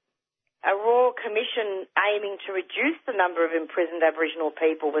 a Royal Commission aiming to reduce the number of imprisoned Aboriginal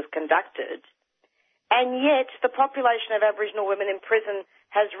people was conducted, and yet the population of Aboriginal women in prison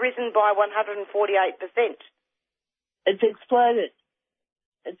has risen by 148%. It's exploded.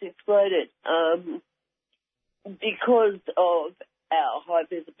 Because of our high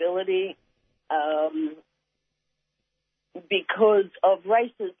visibility, because of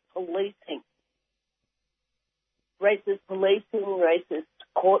racist policing, racist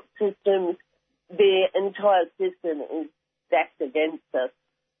court systems. The entire system is stacked against us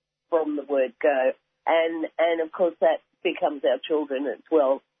from the word go. And of course that becomes our children as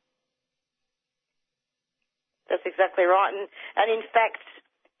well. That's exactly right. And in fact,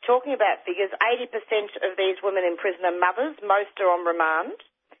 talking about figures, 80% of these women in prison are mothers, most are on remand,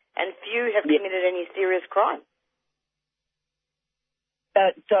 and few have committed any serious crime.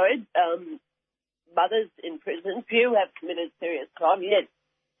 Mothers in prison, few have committed serious crime. Yes,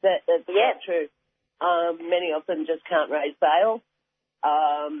 that's true. Many of them just can't raise bail.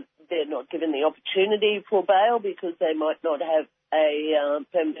 They're not given the opportunity for bail because they might not have a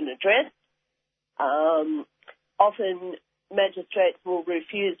permanent address. Often magistrates will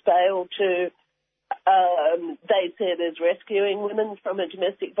refuse bail to, they see it as rescuing women from a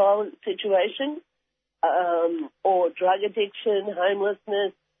domestic violence situation, or drug addiction,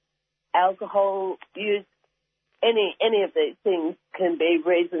 homelessness, alcohol use. Any of these things can be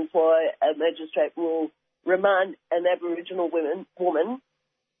reasons why a magistrate will remand an Aboriginal woman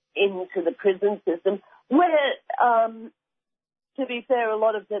into the prison system, where, to be fair, a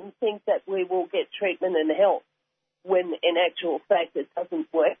lot of them think that we will get treatment and help, when in actual fact it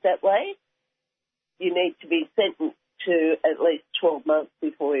doesn't work that way. You need to be sentenced to at least 12 months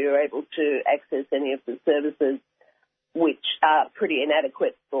before you're able to access any of the services, which are pretty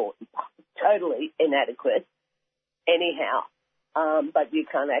inadequate or totally inadequate anyhow. But you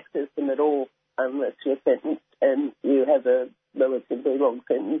can't access them at all unless you're sentenced and you have a relatively long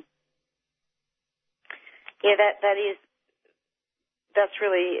sentence. Yeah, that's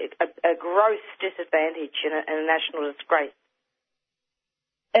really a gross disadvantage and a national disgrace.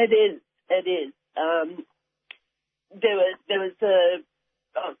 It is. There was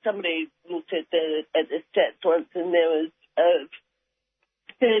somebody looked at the stats once, and there was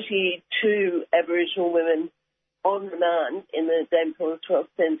 32 Aboriginal women on remand in the Dame Phyllis Ross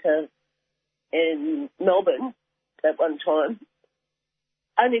Centre in Melbourne at one time.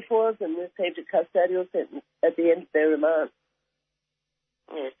 Only 4 of them received a custodial sentence at the end of their remand.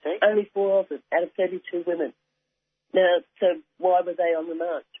 Yes, see? Only 4 of them out of 32 women. Now, so why were they on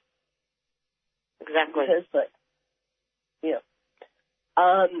remand? Exactly. In the first place. Yeah.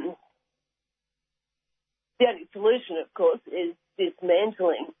 The only solution, of course, is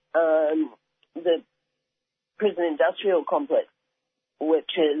dismantling the prison industrial complex,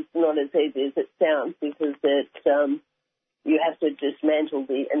 which is not as easy as it sounds because you have to dismantle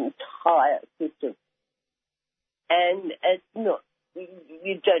the entire system. And it's not,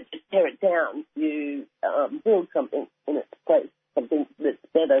 you don't just tear it down, you build something in its place, something that's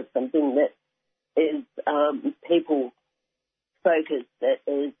better, something that is people-focused, that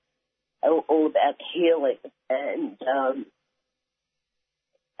is all about healing and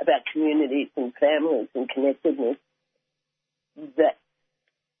about communities and families and connectedness. That's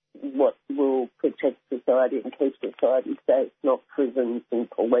what will protect society and keep society safe, not prisons and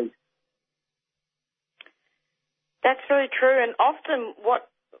police. That's very true, and often what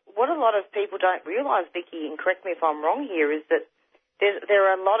a lot of people don't realise, Vicky, and correct me if I'm wrong here, is that there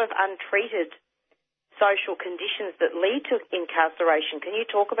are a lot of untreated social conditions that lead to incarceration. Can you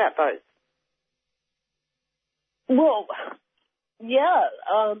talk about those? Well, yeah,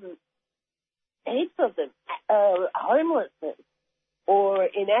 heaps of them. Homelessness or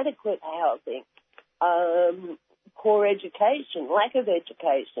inadequate housing, poor education, lack of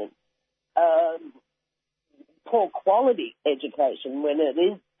education, poor quality education when it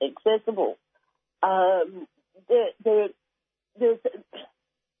is accessible. There's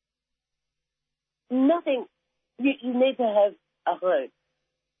nothing. You need to have a home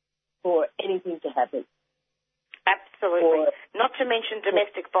for anything to happen. Absolutely. Not to mention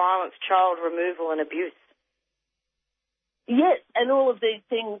domestic violence, child removal and abuse. Yes, and all of these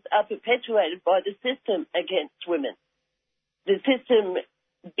things are perpetuated by the system against women. The system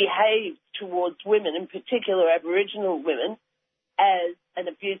behaves towards women, in particular Aboriginal women, as an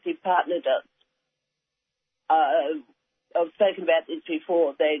abusive partner does. I've spoken about this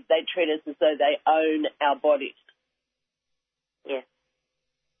before. They treat us as though they own our bodies. Yes.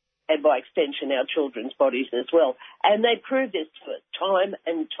 And by extension, our children's bodies as well. And they prove this to us time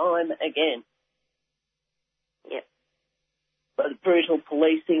and time again. Yep. By the brutal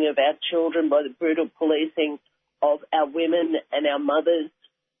policing of our children, by the brutal policing of our women and our mothers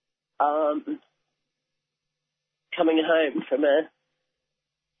coming home from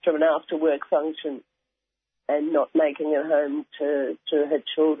an after-work function and not making it home to her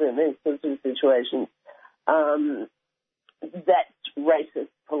children, these sorts of situations. That's racist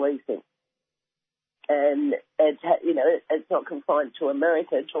policing. And it's not confined to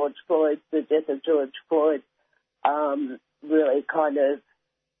America. George Floyd, the death of George Floyd, really kind of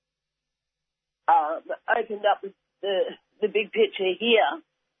opened up the big picture here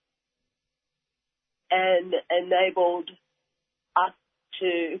and enabled us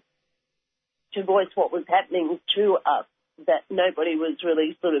to voice what was happening to us that nobody was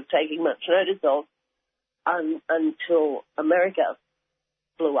really sort of taking much notice of until America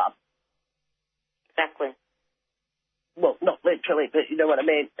blew up. Exactly. Well, not literally, but you know what I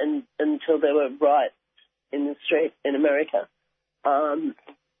mean, until there were riots in the street in America.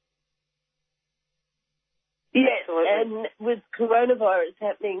 Yes, and with coronavirus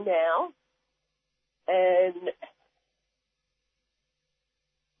happening now, and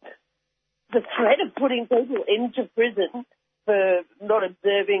the threat of putting people into prison for not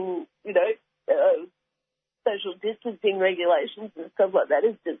observing, social distancing regulations and stuff like that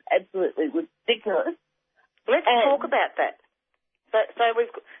is just absolutely ridiculous. Let's talk about that. So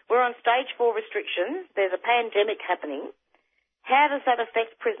we're on stage 4 restrictions. There's a pandemic happening. How does that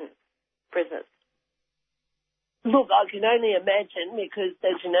affect prisoners? Look, I can only imagine because,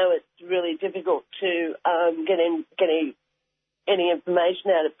 as you know, it's really difficult to get any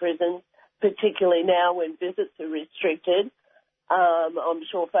information out of prisons, particularly now when visits are restricted. I'm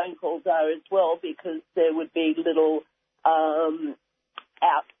sure phone calls are as well because there would be little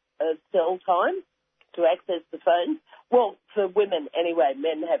out of cell time to access the phones. Well, for women anyway,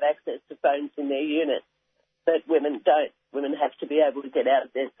 men have access to phones in their units, but women don't. Women have to be able to get out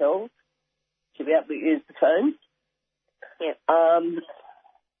of their cells to be able to use the phones. Yep.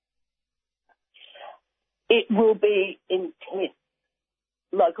 It will be intense.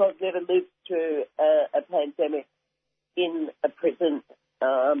 Like I've never lived through a pandemic in a prison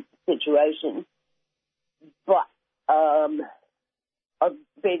situation, but I've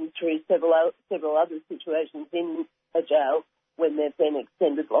been through several other situations in a jail when there've been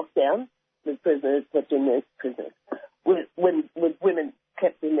extended lockdowns, with prisoners kept in their prisons, with women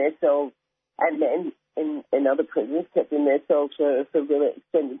kept in their cells, and men in other prisons kept in their cells for really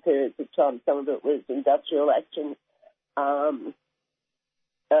extended periods of time. Some of it was industrial action, and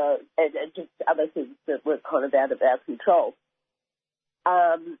just other things that were kind of out of our control.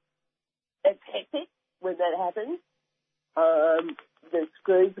 It's hectic when that happens. The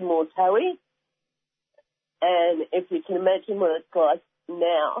screws are more towy, and if you can imagine what it's like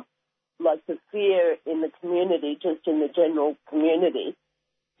now, like the fear in the community, just in the general community,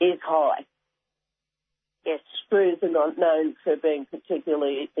 is high. Yes, screws are not known for being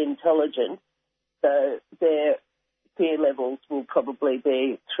particularly intelligent, so their fear levels will probably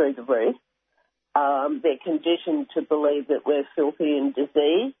be through the roof. They're conditioned to believe that we're filthy and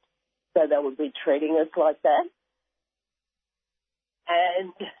diseased, so they would be treating us like that.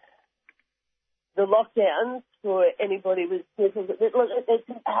 And the lockdowns for anybody with sniffles,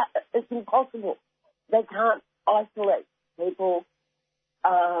 it's impossible. They can't isolate people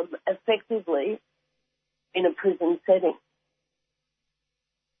effectively in a prison setting.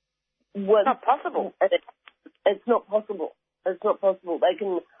 It's not possible. It's not possible. It's not possible. They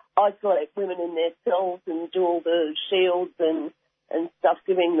can isolate women in their cells and do all the shields and stuff,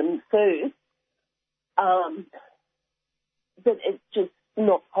 giving them food. But it's just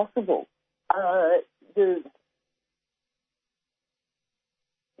not possible. There's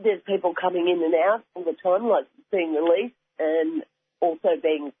people coming in and out all the time, like being released and also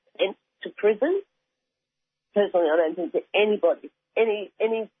being sent to prison. Personally, I don't think that anybody, any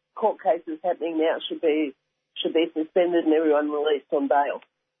court cases happening now should be suspended and everyone released on bail.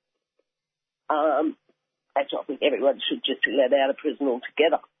 Actually, I think everyone should just be let out of prison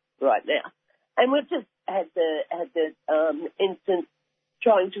altogether right now. And we've just had the instance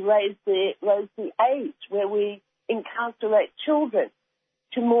trying to raise the age where we incarcerate children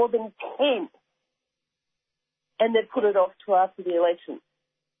to more than 10, and they put it off to after the election.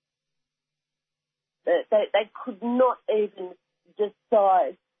 They could not even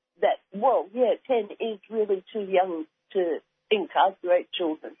decide that, well, yeah, 10 is really too young to incarcerate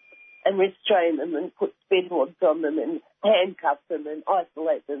children and restrain them and put spin rods on them and handcuff them and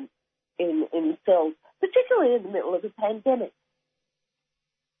isolate them in cells, particularly in the middle of a pandemic.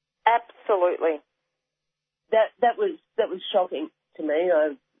 Absolutely. That was shocking to me.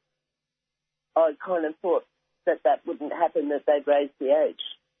 I kind of thought that wouldn't happen, that they'd raise the age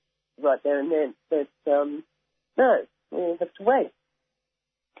right there and then. But no, we have to wait.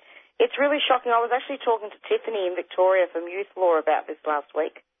 It's really shocking. I was actually talking to Tiffany in Victoria from Youth Law about this last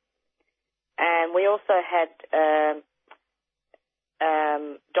week. And we also had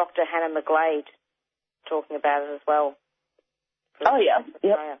Dr. Hannah McGlade talking about it as well. Oh, yeah.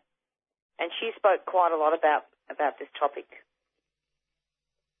 Yep. And she spoke quite a lot about this topic.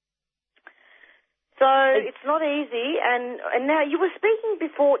 So it's not easy. And now you were speaking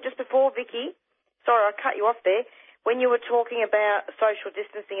just before, Vicky. Sorry, I cut you off there. When you were talking about social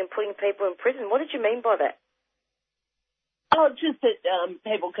distancing and putting people in prison, what did you mean by that? Oh, just that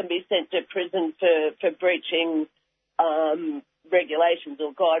people can be sent to prison for breaching regulations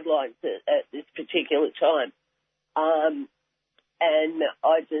or guidelines at this particular time. And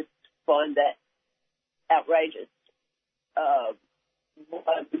I just find that outrageous.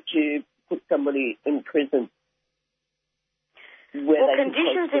 Why would you put somebody in prison? Well,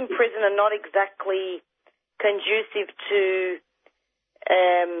 conditions in prison are not exactly conducive to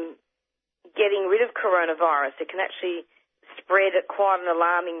getting rid of coronavirus. It can actually spread at quite an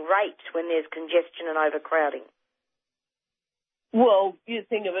alarming rate when there's congestion and overcrowding. Well, you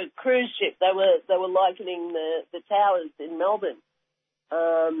think of a cruise ship. They were likening the towers in Melbourne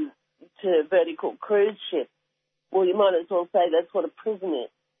to vertical cruise ships. Well, you might as well say that's what a prison is.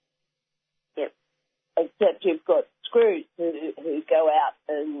 Yep. Except you've got screws who go out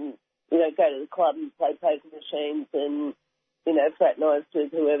and, go to the club and play poker machines and, fraternise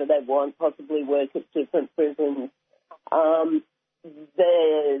with whoever they want, possibly work at different prisons.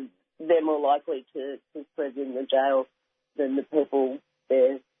 They're more likely to spread in the jail than the people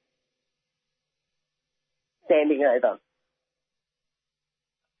they're standing over.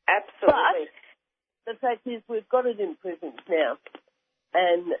 Absolutely. But the fact is we've got it in prisons now,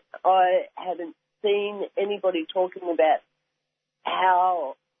 and I haven't seen anybody talking about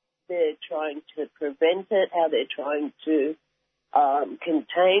how they're trying to prevent it, how they're trying to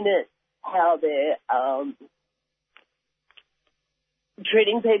contain it, how they're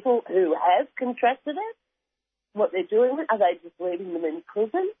treating people who have contracted it, what they're doing. Are they just leaving them in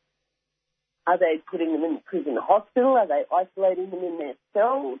prison? Are they putting them in prison hospital? Are they isolating them in their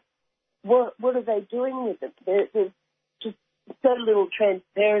cells? What are they doing with them? There's just so little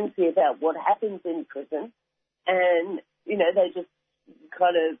transparency about what happens in prison, and, you know, they just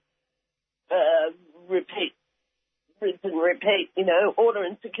kind of repeat, you know, order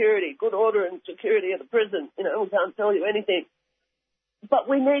and security, good order and security of the prison. You know, we can't tell you anything. But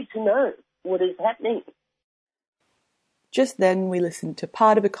we need to know what is happening. Just then we listened to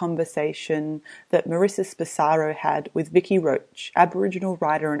part of a conversation that Marissa Sposaro had with Vicky Roach, Aboriginal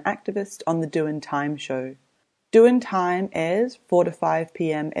writer and activist on the Doin' Time show. Doin' Time airs 4 to 5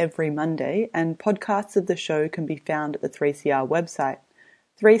 p.m. every Monday, and podcasts of the show can be found at the 3CR website,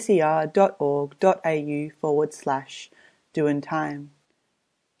 3cr.org.au/Doin' Time.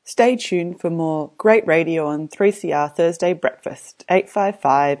 Stay tuned for more great radio on 3CR Thursday Breakfast,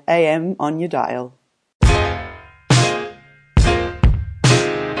 8:55 a.m. on your dial.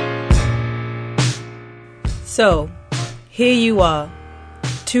 So, here you are,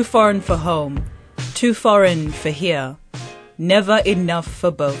 too foreign for home, too foreign for here, never enough for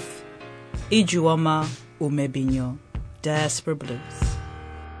both. Ijuoma Umebinyo, Diaspora Blues.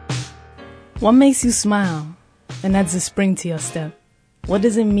 What makes you smile and adds a spring to your step? What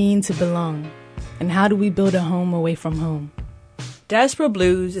does it mean to belong? And how do we build a home away from home? Diaspora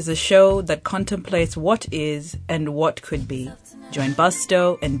Blues is a show that contemplates what is and what could be. Join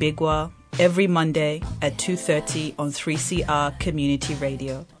Busto and Bigwa every Monday at 2:30 on 3CR Community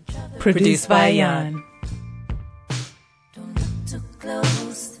Radio. Produced by Jan.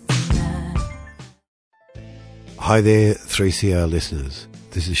 Hi there, 3CR listeners.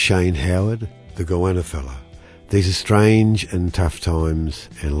 This is Shane Howard, the Goanna fella. These are strange and tough times,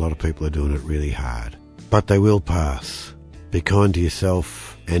 and a lot of people are doing it really hard. But they will pass. Be kind to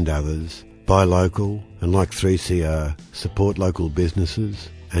yourself and others. Buy local, and like 3CR, support local businesses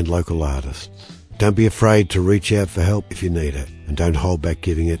and local artists. Don't be afraid to reach out for help if you need it, and don't hold back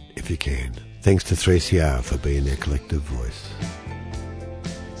giving it if you can. Thanks to 3CR for being their collective voice.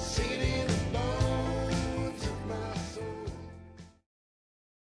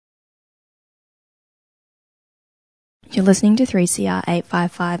 You're listening to 3CR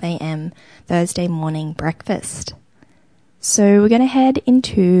 855 AM Thursday morning breakfast. So we're going to head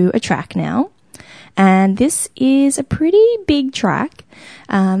into a track now. And this is a pretty big track.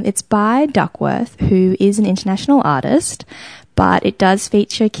 It's by Duckworth, who is an international artist, but it does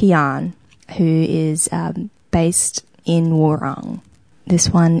feature Kian, who is based in Wurrung. This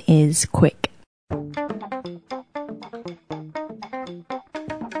one is Quick.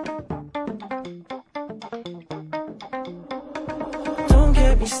 Don't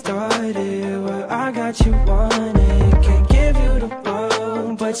get me started where I got you wanted. Can't give you the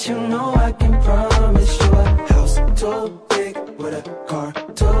world, but you know I can promise you a house too big with a car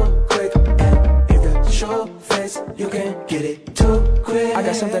too quick. And if you show face, you can get it too quick. I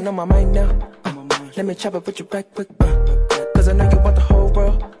got something on my mind now. Let me chop it with you back quick. Cause I know you want the whole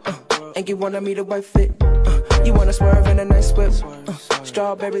world. And you wanna meet a white fit. You wanna swerve in a nice whip.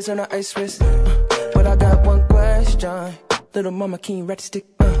 Strawberries on an ice wrist. But I got one question. Little mama, can you rat stick?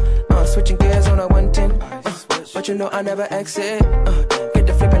 Switching gears on a 110. But you know I never exit. Get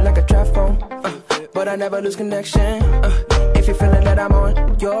the flipping like a trap phone. But I never lose connection. If you're feeling that I'm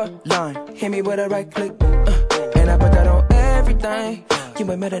on your line, hit me with a right click. And I put that on everything. You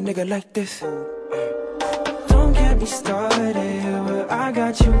ain't met a nigga like this. Don't get me started where I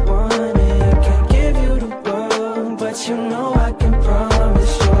got you wanted. Can't give you the world, but you know I can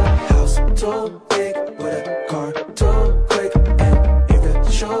promise you a house too big with a car too quick. And if you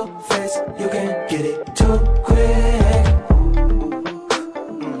show face, you can get it too quick.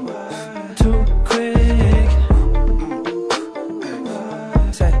 Too quick.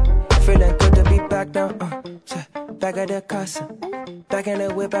 Say, feeling good to be back now. Say, back at the casa. Back in the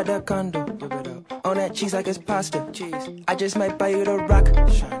whip at the condo. On that cheese like it's pasta. I just might buy you the rock.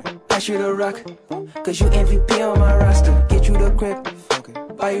 Pass you the rock. Cause you MVP on my roster. Get you the grip.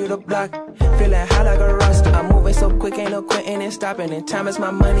 Buy you the block. Feeling high like a roster. I'm moving so quick, ain't no quitting and stopping. And time is my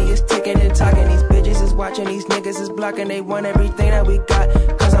money, is ticking and talking. These bitches is watching, these niggas is blocking. They want everything that we got.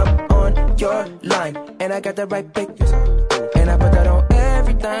 Cause I'm on your line. And I got the right pick. And I put that on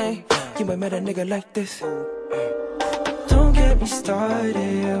everything. You ain't met a nigga like this. Don't get me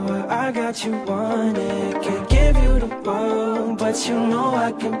started where I got you wanted. Can't give you the world, but you know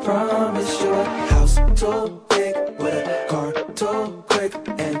I can promise you a house too big with a car too quick.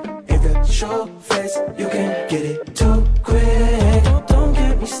 And if you show face, you can get it too quick. Don't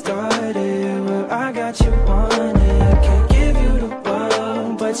get me started where I got you wanted. Can't give you the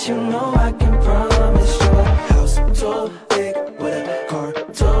world, but you know I can promise you a house too big with a car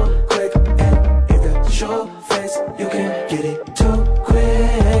too quick. And if you show face, you can get it too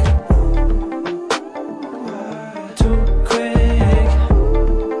quick. Too quick.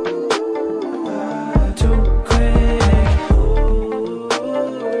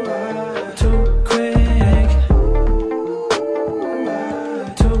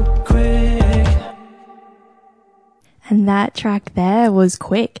 track there was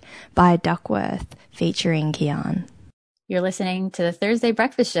Quick by Duckworth featuring Kian. You're listening to the Thursday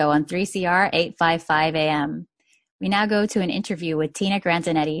Breakfast Show on 3CR 855 AM. We now go to an interview with Tina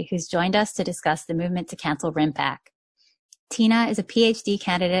Grandinetti, who's joined us to discuss the movement to cancel RIMPAC. Tina is a PhD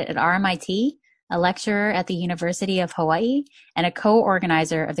candidate at RMIT, a lecturer at the University of Hawaii, and a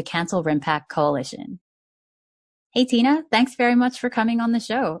co-organizer of the Cancel RIMPAC Coalition. Hey, Tina, thanks very much for coming on the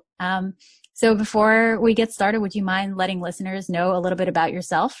show. So before we get started, would you mind letting listeners know a little bit about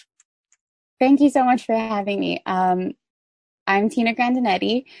yourself? Thank you so much for having me. I'm Tina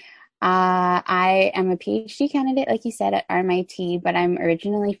Grandinetti. I am a PhD candidate, like you said, at RMIT, but I'm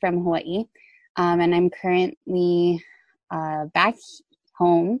originally from Hawaii, and I'm currently back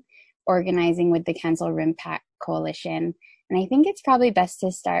home organizing with the Cancel RIMPAC Coalition. And I think it's probably best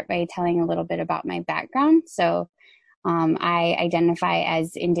to start by telling a little bit about my background. So I identify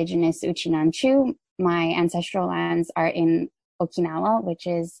as Indigenous Uchinanchu. My ancestral lands are in Okinawa, which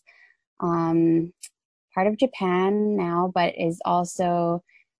is part of Japan now, but is also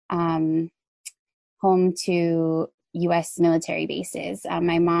home to U.S. military bases.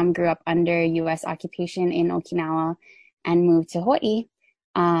 My mom grew up under U.S. occupation in Okinawa and moved to Hawaii.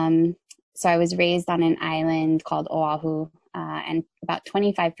 So I was raised on an island called Oahu, and about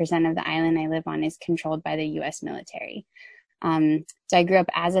 25% of the island I live on is controlled by the U.S. military. So I grew up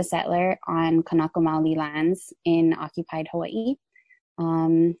as a settler on Kanaka Maoli lands in occupied Hawaii.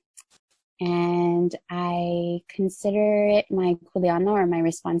 And I consider it my kuleana, or my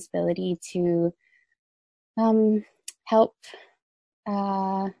responsibility, to help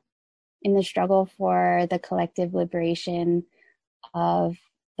in the struggle for the collective liberation of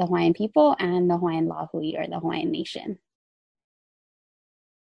the Hawaiian people and the Hawaiian Lāhui, or the Hawaiian nation.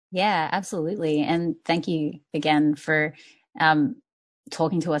 Yeah, absolutely. And thank you again for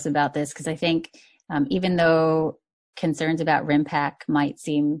talking to us about this, because I think even though concerns about RIMPAC might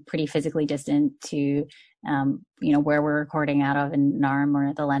seem pretty physically distant to, where we're recording out of in NARM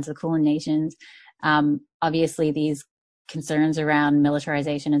or the lands of the Kulin Nations, obviously these concerns around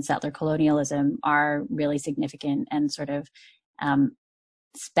militarization and settler colonialism are really significant and sort of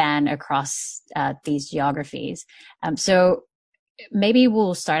span across these geographies. So maybe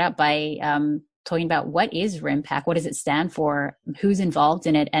we'll start out by talking about what is RIMPAC, what does it stand for, who's involved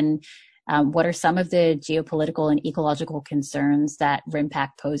in it, and what are some of the geopolitical and ecological concerns that RIMPAC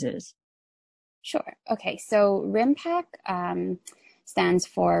poses? Sure. Okay. So RIMPAC stands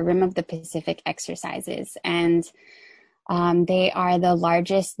for Rim of the Pacific Exercises, and they are the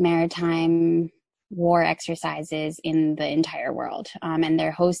largest maritime war exercises in the entire world. And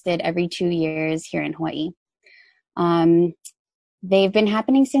they're hosted every 2 years here in Hawaii. They've been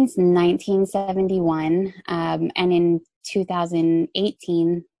happening since 1971, and in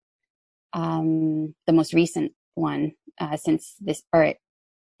 2018, the most recent one since this, or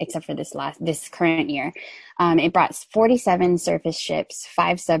except for this current year, it brought 47 surface ships,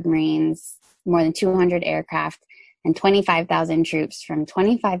 5 submarines, more than 200 aircraft, and 25,000 troops from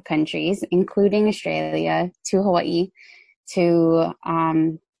 25 countries, including Australia, to Hawaii to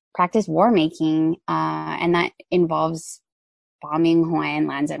practice war making, and that involves bombing Hawaiian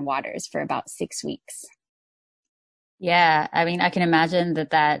lands and waters for about 6 weeks. Yeah, I mean, I can imagine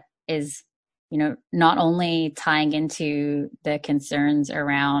that is, not only tying into the concerns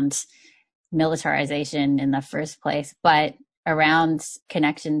around militarization in the first place, but around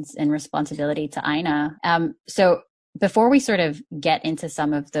connections and responsibility to Aina. So before we sort of get into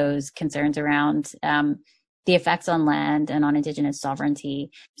some of those concerns around the effects on land and on Indigenous sovereignty,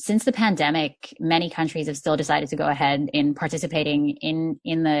 since the pandemic, many countries have still decided to go ahead in participating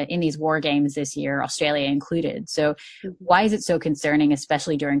in these war games this year, Australia included. So why is it so concerning,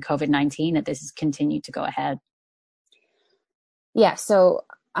 especially during COVID-19, that this has continued to go ahead? Yeah, so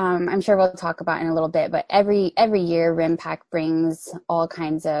I'm sure we'll talk about in a little bit, but every year RIMPAC brings all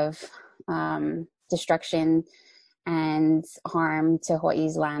kinds of destruction and harm to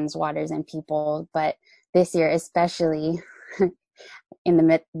Hawaii's lands, waters, and people. But this year, especially in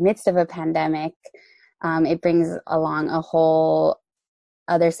the midst of a pandemic, it brings along a whole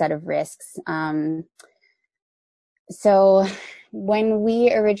other set of risks. So when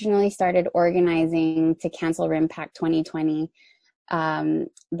we originally started organizing to cancel RIMPAC 2020,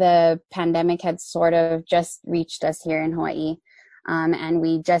 the pandemic had sort of just reached us here in Hawaii, and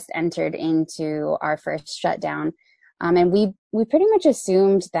we just entered into our first shutdown. And we pretty much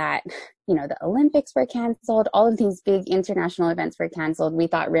assumed that, the Olympics were canceled, all of these big international events were canceled. We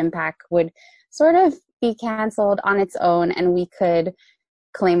thought RIMPAC would sort of be canceled on its own, and we could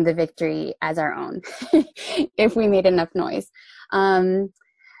claim the victory as our own if we made enough noise.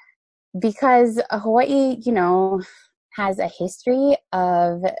 Because Hawaii, has a history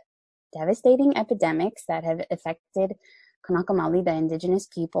of devastating epidemics that have affected Kanaka Maoli, the indigenous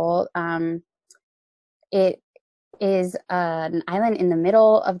people. It is an island in the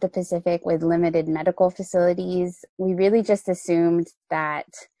middle of the Pacific with limited medical facilities. We really just assumed that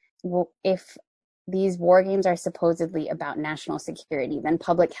if these war games are supposedly about national security, then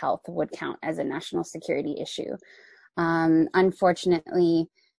public health would count as a national security issue. Unfortunately,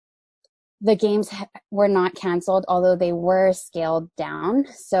 the games were not canceled, although they were scaled down.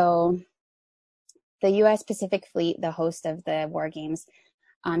 So the U.S. Pacific Fleet, the host of the war games,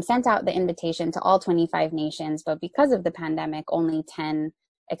 sent out the invitation to all 25 nations, but because of the pandemic, only 10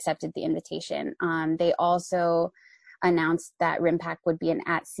 accepted the invitation. They also announced that RIMPAC would be an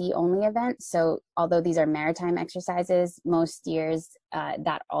at-sea only event. So although these are maritime exercises, most years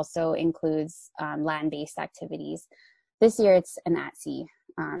that also includes land-based activities. This year it's an at-sea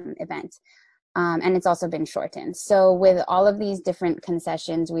event. And it's also been shortened. So with all of these different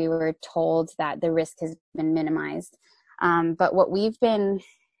concessions, we were told that the risk has been minimized. But what we've been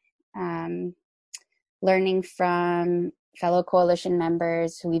learning from fellow coalition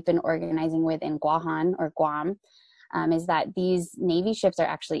members who we've been organizing with in Guahan or Guam is that these Navy ships are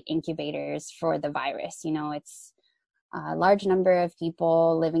actually incubators for the virus. You know, it's a large number of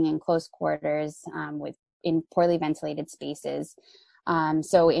people living in close quarters in poorly ventilated spaces.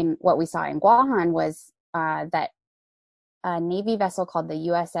 So in what we saw in Guahan was that a Navy vessel called the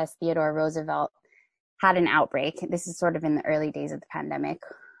USS Theodore Roosevelt had an outbreak. This is sort of in the early days of the pandemic.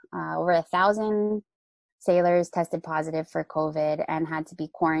 Over 1,000 sailors tested positive for COVID and had to be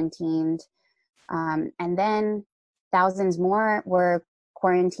quarantined. And then thousands more were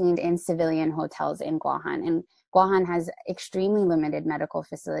quarantined in civilian hotels in Guahan. And Guahan has extremely limited medical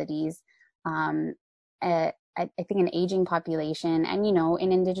facilities. I think an aging population, and you know,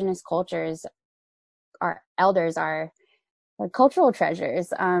 in indigenous cultures, our elders are cultural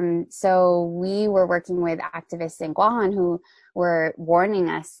treasures. So we were working with activists in Guahan who were warning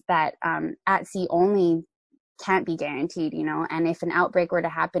us that at sea only can't be guaranteed, you know, and if an outbreak were to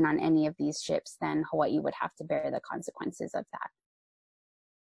happen on any of these ships, then Hawaii would have to bear the consequences of that.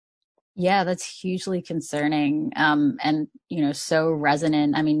 Yeah, that's hugely concerning, and you know, so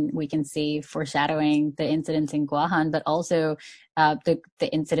resonant. I mean, we can see foreshadowing the incidents in Guahan, but also the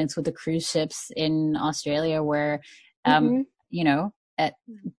incidents with the cruise ships in Australia, where you know,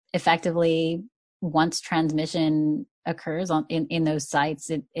 effectively once transmission occurs in those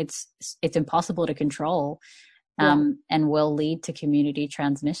sites, it's impossible to control, and will lead to community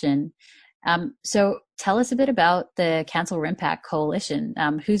transmission. So tell us a bit about the Cancel RIMPAC Coalition.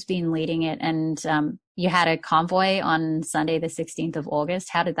 Who's been leading it? And you had a convoy on Sunday, the 16th of August.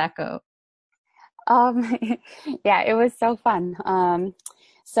 How did that go? Yeah, it was so fun.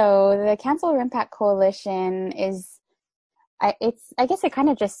 So the Cancel RIMPAC Coalition is, I guess it kind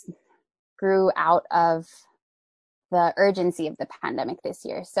of just grew out of the urgency of the pandemic this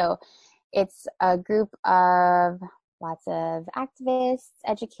year. So it's a group of lots of activists,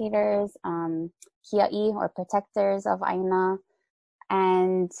 educators, kia'i or protectors of Aina,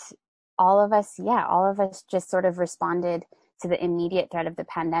 and all of us just sort of responded to the immediate threat of the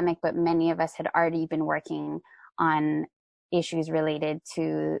pandemic, but many of us had already been working on issues related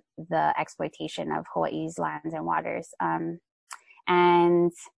to the exploitation of Hawaii's lands and waters.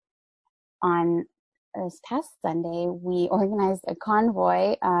 And on this past Sunday, we organized a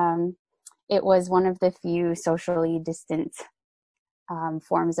convoy. It was one of the few socially distant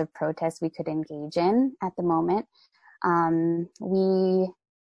forms of protest we could engage in at the moment. We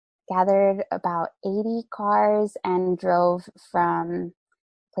gathered about 80 cars and drove from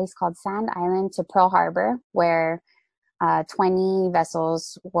a place called Sand Island to Pearl Harbor, where 20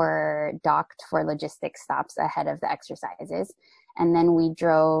 vessels were docked for logistics stops ahead of the exercises. And then we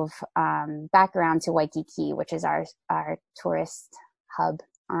drove back around to Waikiki, which is our tourist hub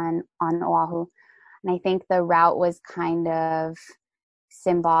on Oahu. And I think the route was kind of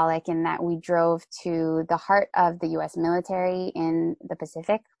symbolic in that we drove to the heart of the U.S. military in the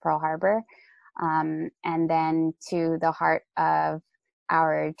Pacific, Pearl Harbor, and then to the heart of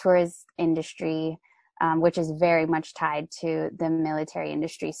our tourist industry, which is very much tied to the military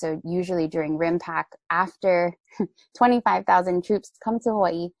industry. So usually during RIMPAC, after 25,000 troops come to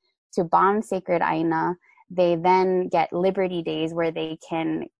Hawaii to bomb sacred Aina, they then get Liberty Days where they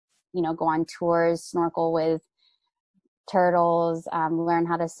can, you know, go on tours, snorkel with turtles, learn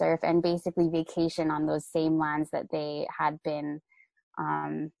how to surf, and basically vacation on those same lands that they had been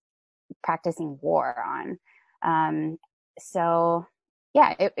practicing war on. So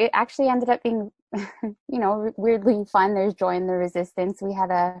yeah, it actually ended up being, you know, weirdly fun. There's joy in the resistance. We had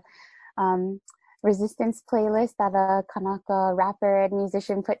a resistance playlist that a Kanaka rapper and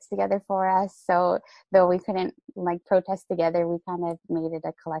musician puts together for us. So though we couldn't like protest together, we kind of made it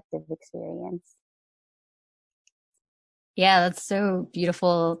a collective experience. Yeah, that's so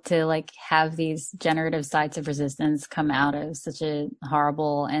beautiful to like have these generative sites of resistance come out of such a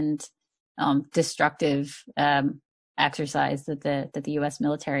horrible and destructive exercise that the U.S.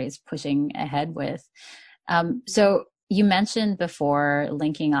 military is pushing ahead with. So you mentioned before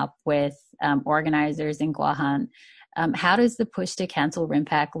linking up with organizers in Guahan. How does the push to cancel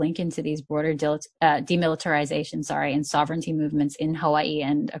RIMPAC link into these broader demilitarization, and sovereignty movements in Hawaii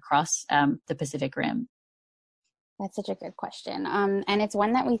and across the Pacific Rim? That's such a good question. And it's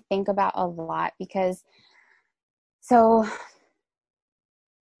one that we think about a lot because, so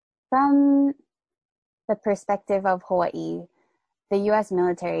from the perspective of Hawaii, the U.S.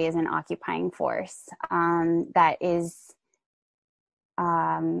 military is an occupying force that is,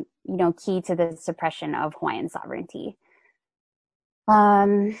 key to the suppression of Hawaiian sovereignty.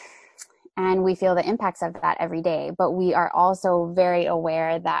 And we feel the impacts of that every day. But we are also very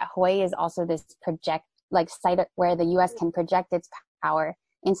aware that Hawaii is also this site where the U.S. can project its power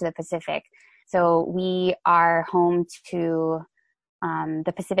into the Pacific. So we are home to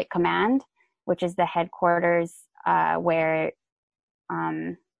the Pacific Command, which is the headquarters where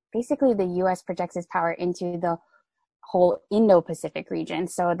basically the U.S. projects its power into the whole Indo-Pacific region.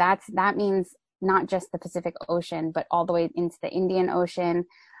 So that means not just the Pacific Ocean, but all the way into the Indian Ocean.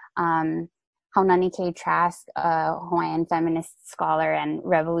 Haunani K. Trask, a Hawaiian feminist scholar and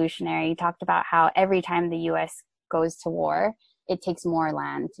revolutionary, talked about how every time the U.S. goes to war, it takes more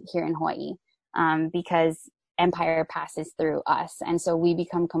land here in Hawaii because empire passes through us. And so we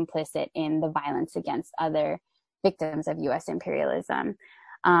become complicit in the violence against other victims of U.S. imperialism.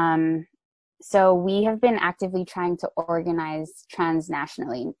 So we have been actively trying to organize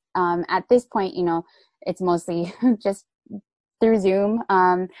transnationally. At this point, it's mostly just through Zoom.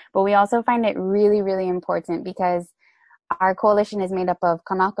 But we also find it really, really important because our coalition is made up of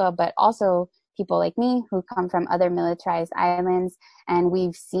Kanaka, but also people like me who come from other militarized islands. And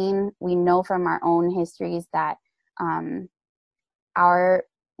we know from our own histories that our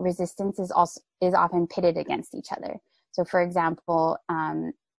resistance is often pitted against each other. So for example,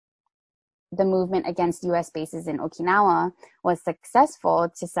 the movement against U.S. bases in Okinawa was successful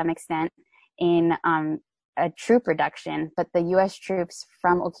to some extent in a troop reduction, but the U.S. troops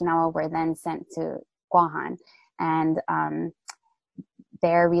from Okinawa were then sent to Guahan, and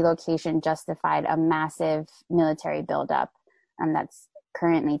their relocation justified a massive military buildup that's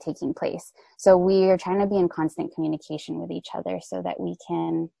currently taking place. So we are trying to be in constant communication with each other so that we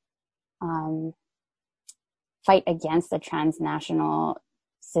can fight against the transnational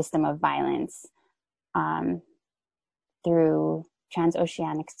system of violence through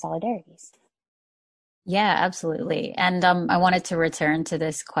transoceanic solidarities. Yeah, absolutely. And I wanted to return to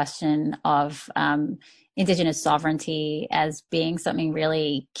this question of Indigenous sovereignty as being something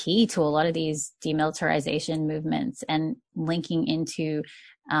really key to a lot of these demilitarization movements and linking into,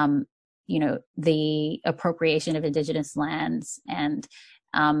 the appropriation of Indigenous lands and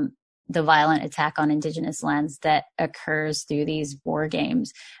the violent attack on Indigenous lands that occurs through these war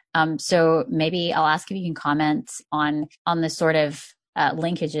games. So maybe I'll ask if you can comment on the sort of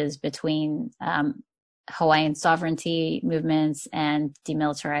linkages between Hawaiian sovereignty movements and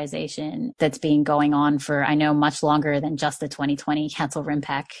demilitarization that's been going on for, I know, much longer than just the 2020 Cancel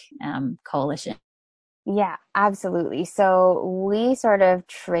RIMPAC coalition. Yeah, absolutely. So we sort of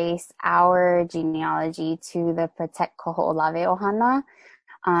trace our genealogy to the Protect Koho'olawe Ohana,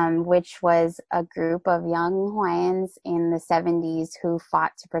 which was a group of young Hawaiians in the 70s who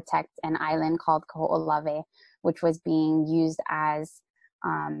fought to protect an island called Koho'olawe, which was being used as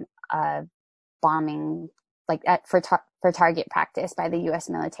a bombing, for target practice by the U.S.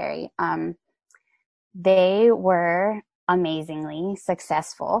 military. They were amazingly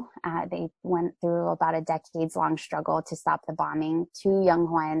successful. They went through about a decades-long struggle to stop the bombing. 2 young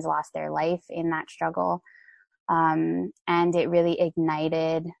Hawaiians lost their life in that struggle. And it really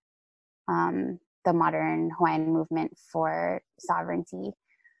ignited the modern Hawaiian movement for sovereignty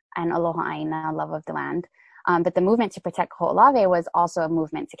and aloha aina, love of the land. But the movement to protect Koho'olawe was also a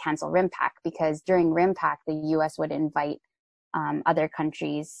movement to cancel RIMPAC, because during RIMPAC, the U.S. would invite other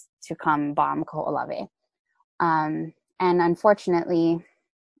countries to come bomb Koho'olawe. And unfortunately,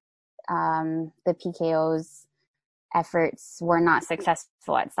 the PKO's efforts were not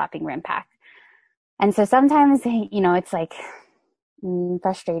successful at stopping RIMPAC. And so sometimes, it's like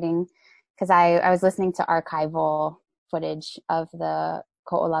frustrating, because I was listening to archival footage of the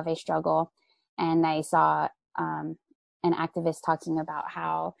Koho'olawe struggle, and I saw an activist talking about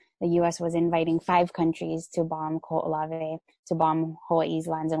how the U.S. was inviting 5 countries to bomb Ko'olave, to bomb Hawaii's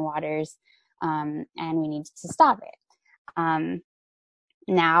lands and waters, and we needed to stop it.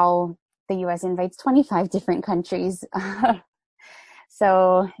 Now the U.S. invites 25 different countries.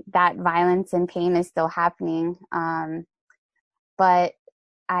 So that violence and pain is still happening. But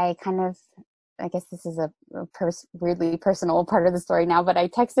I guess this is a weirdly personal part of the story now, but I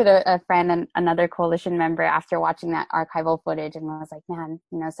texted a friend and another coalition member after watching that archival footage and was like, man,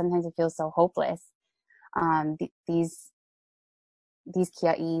 sometimes it feels so hopeless. These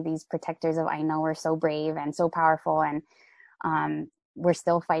kia'i, these protectors of Aina were so brave and so powerful, and we're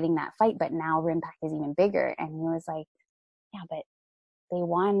still fighting that fight, but now RIMPAC is even bigger. And he was like, yeah, but they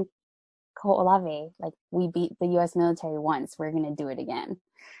won Ko'olave. Like, we beat the U.S. military once, we're going to do it again.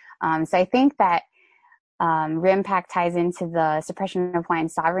 So I think that RIMPAC ties into the suppression of Hawaiian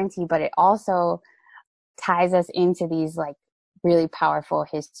sovereignty, but it also ties us into these like really powerful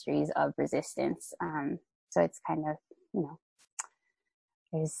histories of resistance. So it's kind of,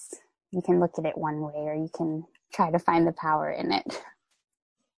 you can look at it one way, or you can try to find the power in it.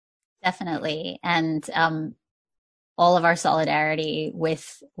 Definitely. And all of our solidarity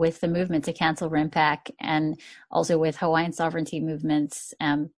with the movement to cancel RIMPAC, and also with Hawaiian sovereignty movements,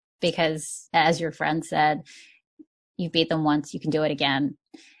 because as your friend said, you beat them once, you can do it again.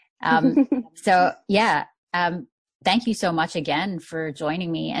 So yeah, thank you so much again for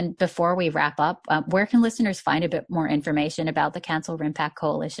joining me. And before we wrap up, where can listeners find a bit more information about the Cancel RIMPAC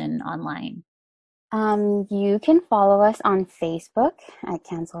Coalition online? You can follow us on Facebook at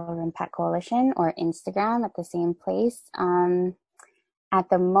Cancel RIMPAC Coalition, or Instagram at the same place. At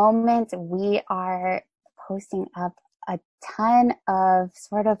the moment, we are posting up a ton of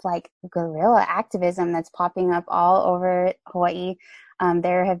sort of like guerrilla activism that's popping up all over Hawaii.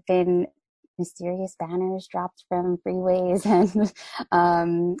 There have been mysterious banners dropped from freeways and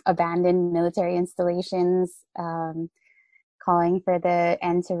abandoned military installations, calling for the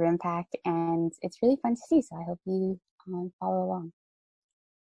end to RIMPAC, and it's really fun to see. So I hope you follow along.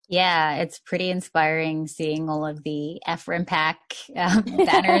 Yeah, it's pretty inspiring seeing all of the RIMPAC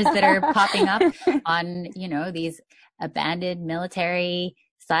banners that are popping up on, these abandoned military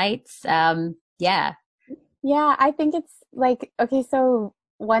sites. Yeah, I think it's like, okay, so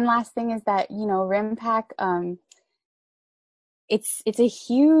one last thing is that, RIMPAC, it's a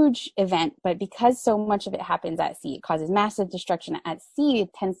huge event, but because so much of it happens at sea, it causes massive destruction at sea.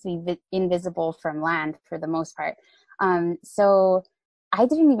 It tends to be invisible from land for the most part. So I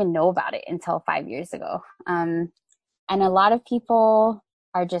didn't even know about it until 5 years ago. And a lot of people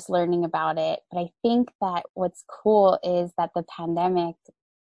are just learning about it. But I think that what's cool is that the pandemic,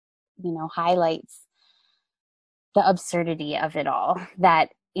 highlights the absurdity of it all, that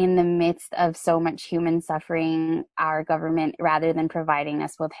in the midst of so much human suffering, our government, rather than providing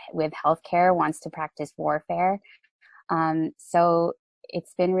us with healthcare, wants to practice warfare. So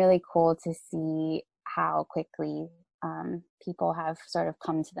it's been really cool to see how quickly people have sort of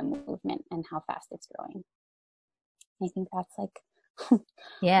come to the movement and how fast it's growing. I think that's like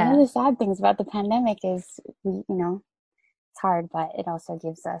one of the sad things about the pandemic is it's hard, but it also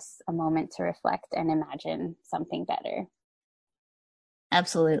gives us a moment to reflect and imagine something better.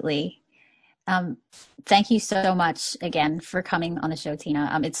 Absolutely. Thank you so much again for coming on the show,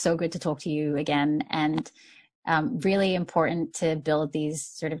 Tina. It's so good to talk to you again, and really important to build these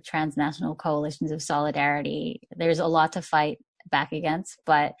sort of transnational coalitions of solidarity. There's a lot to fight back against,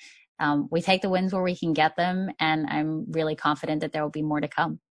 but we take the wins where we can get them, and I'm really confident that there will be more to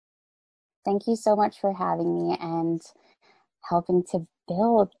come. Thank you so much for having me and helping to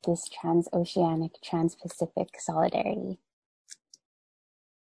build this transoceanic, trans-Pacific solidarity.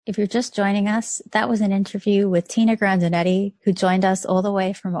 If you're just joining us, that was an interview with Tina Grandinetti, who joined us all the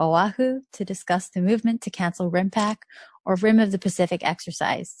way from Oahu to discuss the movement to cancel RIMPAC, or Rim of the Pacific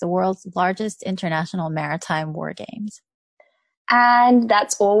exercise, the world's largest international maritime war games. And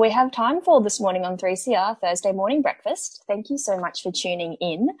that's all we have time for this morning on 3CR Thursday Morning Breakfast. Thank you so much for tuning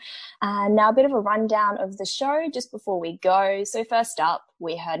in. Now a bit of a rundown of the show just before we go. So first up,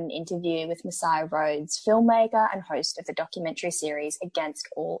 we heard an interview with Messiah Rhodes, filmmaker and host of the documentary series Against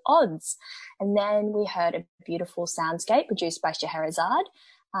All Odds. And then we heard a beautiful soundscape produced by Scheherazade,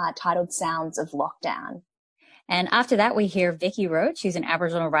 titled Sounds of Lockdown. And after that, we hear Vicky Roach, who's an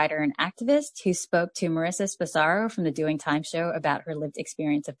Aboriginal writer and activist, who spoke to Marissa Spasaro from the Doing Time show about her lived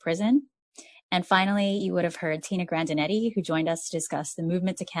experience of prison. And finally, you would have heard Tina Grandinetti, who joined us to discuss the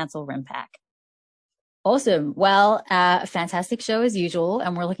movement to cancel RIMPAC. Awesome. Well, a fantastic show as usual,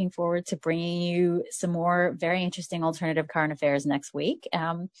 and we're looking forward to bringing you some more very interesting alternative current affairs next week.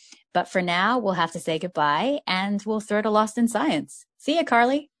 But for now, we'll have to say goodbye, and we'll throw to Lost in Science. See ya,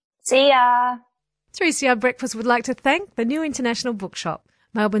 Carly. See ya. 3CR Breakfast would like to thank the New International Bookshop,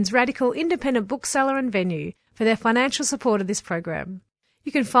 Melbourne's radical independent bookseller and venue, for their financial support of this program.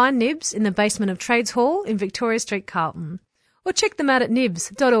 You can find Nibs in the basement of Trades Hall in Victoria Street, Carlton, or check them out at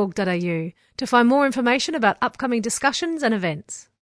nibs.org.au to find more information about upcoming discussions and events.